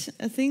that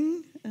a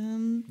thing?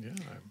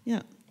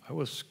 I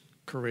was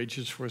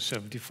courageous for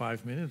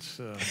 75 minutes.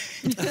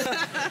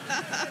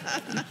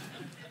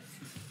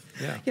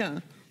 Yeah.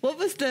 What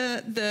was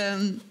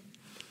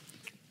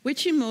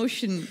which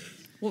emotion,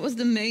 what was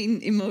the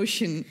main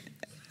emotion?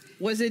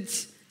 Was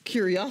it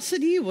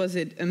curiosity? Was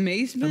it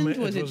amazement? It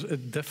was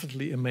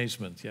definitely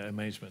amazement. Yeah,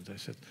 amazement.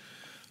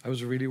 I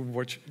was really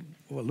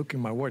looking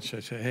at my watch.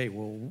 I said, "Hey,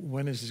 well,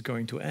 when is this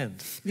going to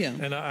end?" Yeah.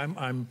 And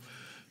I'm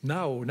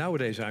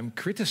nowadays I'm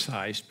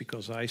criticized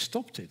because I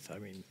stopped it.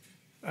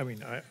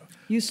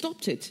 You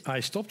stopped it. I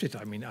stopped it.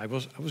 I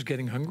was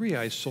getting hungry.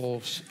 I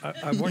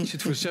watched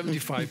it for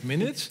 75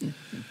 minutes.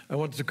 I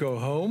wanted to go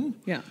home.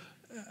 Yeah.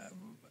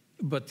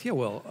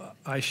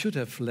 I should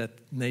have let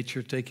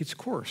nature take its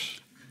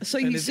course. So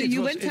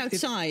you went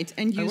outside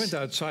and you... I went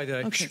outside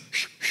and okay.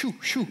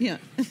 shoo. Yeah.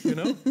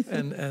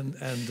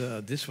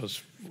 and this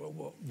was,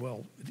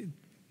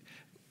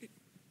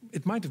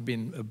 it might have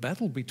been a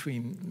battle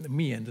between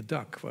me and the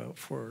duck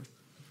for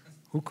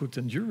who could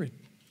endure it.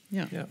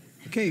 Yeah. Yeah.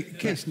 Okay,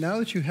 Kees, now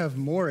that you have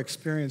more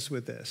experience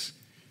with this,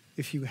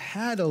 if you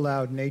had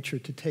allowed nature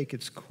to take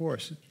its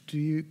course,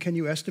 can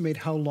you estimate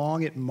how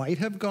long it might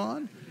have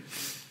gone?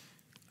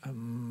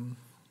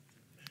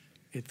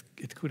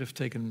 It could have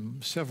taken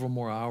several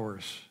more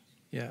hours.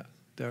 Yeah,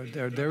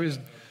 there is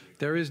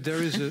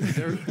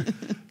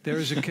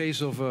a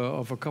case of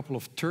a couple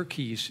of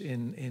turkeys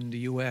in the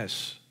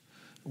U.S.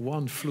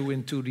 One flew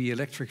into the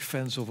electric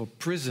fence of a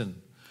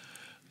prison,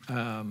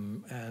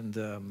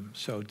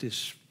 so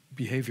this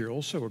behavior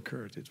also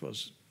occurred. It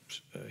was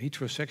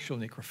heterosexual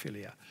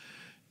necrophilia,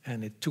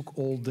 and it took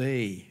all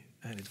day.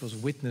 And it was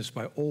witnessed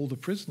by all the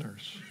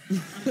prisoners.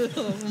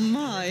 Oh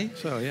my!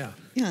 So yeah,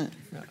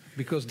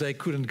 because they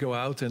couldn't go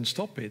out and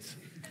stop it.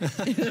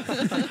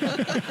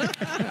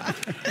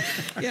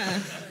 Yeah.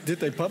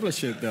 Did they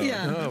publish it though?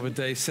 Yeah. No, but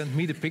they sent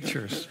me the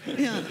pictures.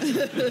 Yeah.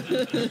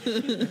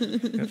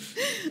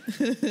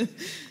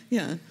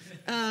 Yeah.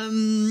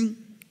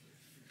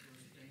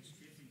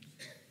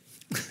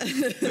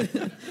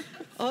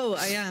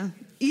 Yeah.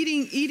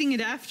 Eating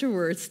it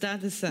afterwards.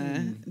 That is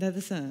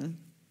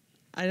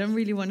I don't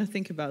really want to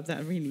think about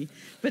that, really.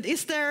 But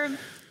is there...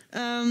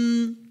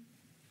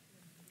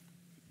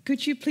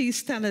 could you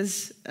please tell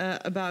us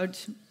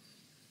about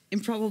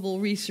Improbable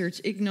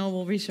research, Ig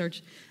Nobel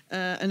research,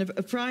 and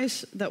a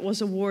prize that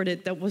was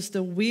awarded that was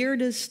the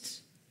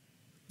weirdest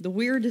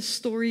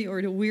story,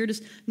 or the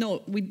weirdest...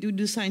 No, we do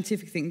the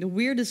scientific thing. The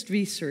weirdest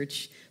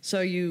research. So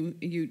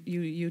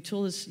you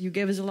told us, you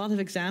gave us a lot of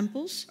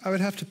examples. I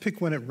would have to pick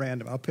one at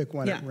random. I'll pick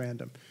one at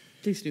random.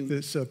 Please do.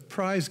 There's a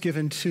prize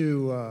given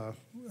to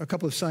a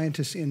couple of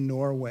scientists in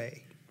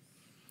Norway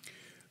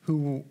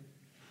who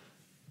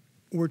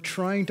were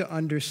trying to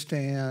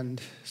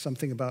understand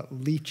something about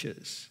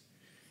leeches.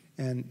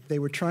 And they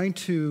were trying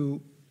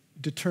to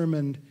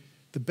determine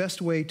the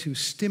best way to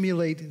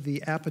stimulate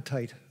the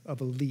appetite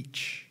of a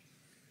leech.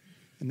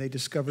 And they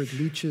discovered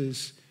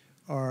leeches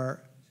have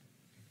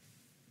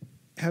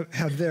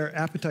their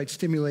appetite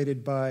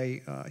stimulated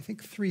by, I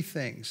think, 3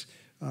 things.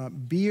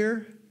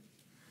 Beer,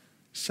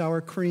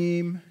 sour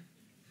cream,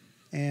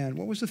 and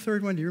what was the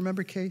third one? Do you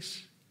remember,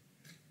 Kees?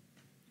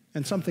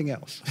 And something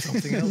else.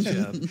 Something else,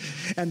 yeah.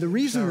 And the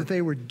reason that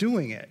they were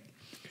doing it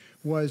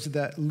was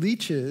that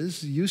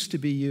leeches used to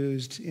be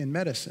used in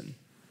medicine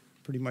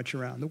pretty much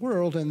around the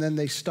world, and then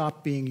they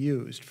stopped being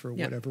used for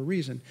whatever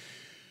reason.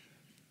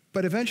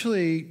 But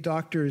eventually,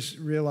 doctors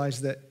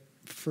realized that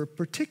for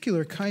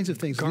particular kinds of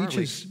things,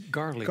 leeches...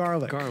 Garlic.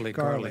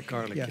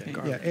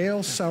 Yeah,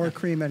 ale, sour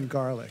cream, and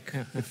garlic,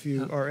 if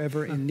you are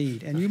ever in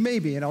need. And you may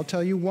be, and I'll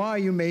tell you why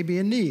you may be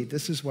in need.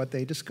 This is what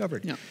they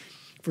discovered. Yeah.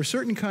 For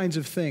certain kinds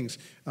of things,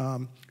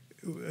 a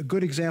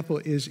good example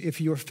is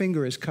if your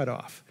finger is cut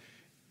off,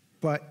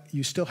 but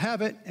you still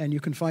have it, and you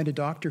can find a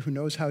doctor who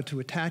knows how to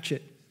attach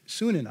it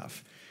soon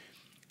enough.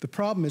 The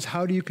problem is,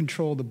 how do you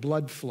control the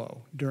blood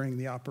flow during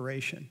the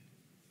operation?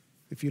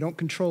 If you don't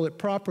control it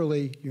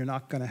properly, you're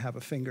not going to have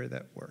a finger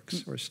that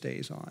works or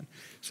stays on.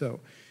 So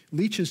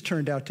leeches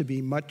turned out to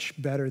be much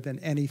better than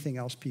anything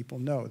else people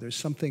know. There's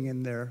something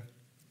in their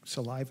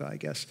saliva, I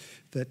guess,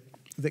 that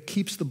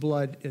keeps the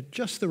blood at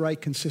just the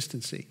right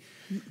consistency.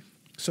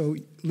 So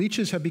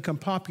leeches have become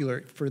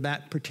popular for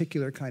that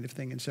particular kind of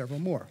thing and several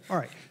more. All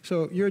right,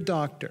 so you're a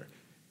doctor.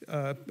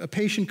 A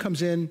patient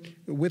comes in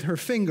with her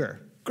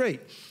finger. Great.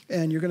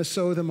 And you're going to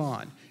sew them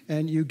on.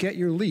 And you get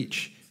your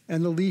leech.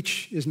 And the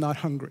leech is not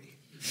hungry.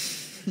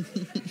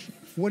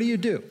 What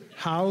do?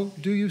 How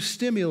do you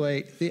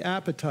stimulate the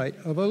appetite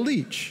of a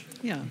leech?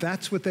 Yeah.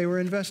 That's what they were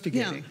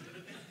investigating.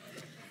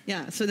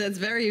 Yeah, so that's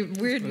very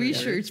weird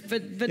research,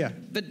 but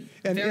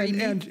very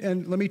neat.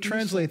 And let me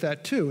translate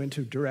that, too,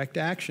 into direct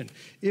action.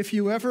 If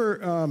you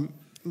ever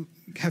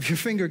have your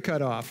finger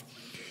cut off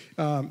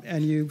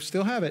and you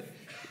still have it,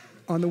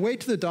 on the way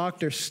to the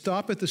doctor,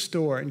 stop at the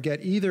store and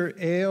get either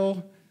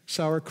ale,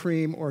 sour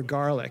cream, or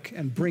garlic,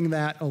 and bring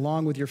that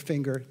along with your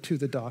finger to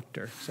the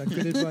doctor. Is that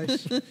good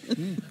advice?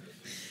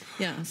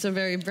 Yeah, so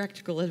very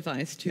practical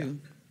advice, too.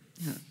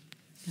 Yeah.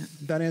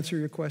 Did that answer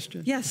your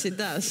question? Yes, it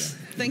does.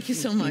 Thank you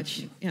so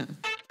much. Yeah.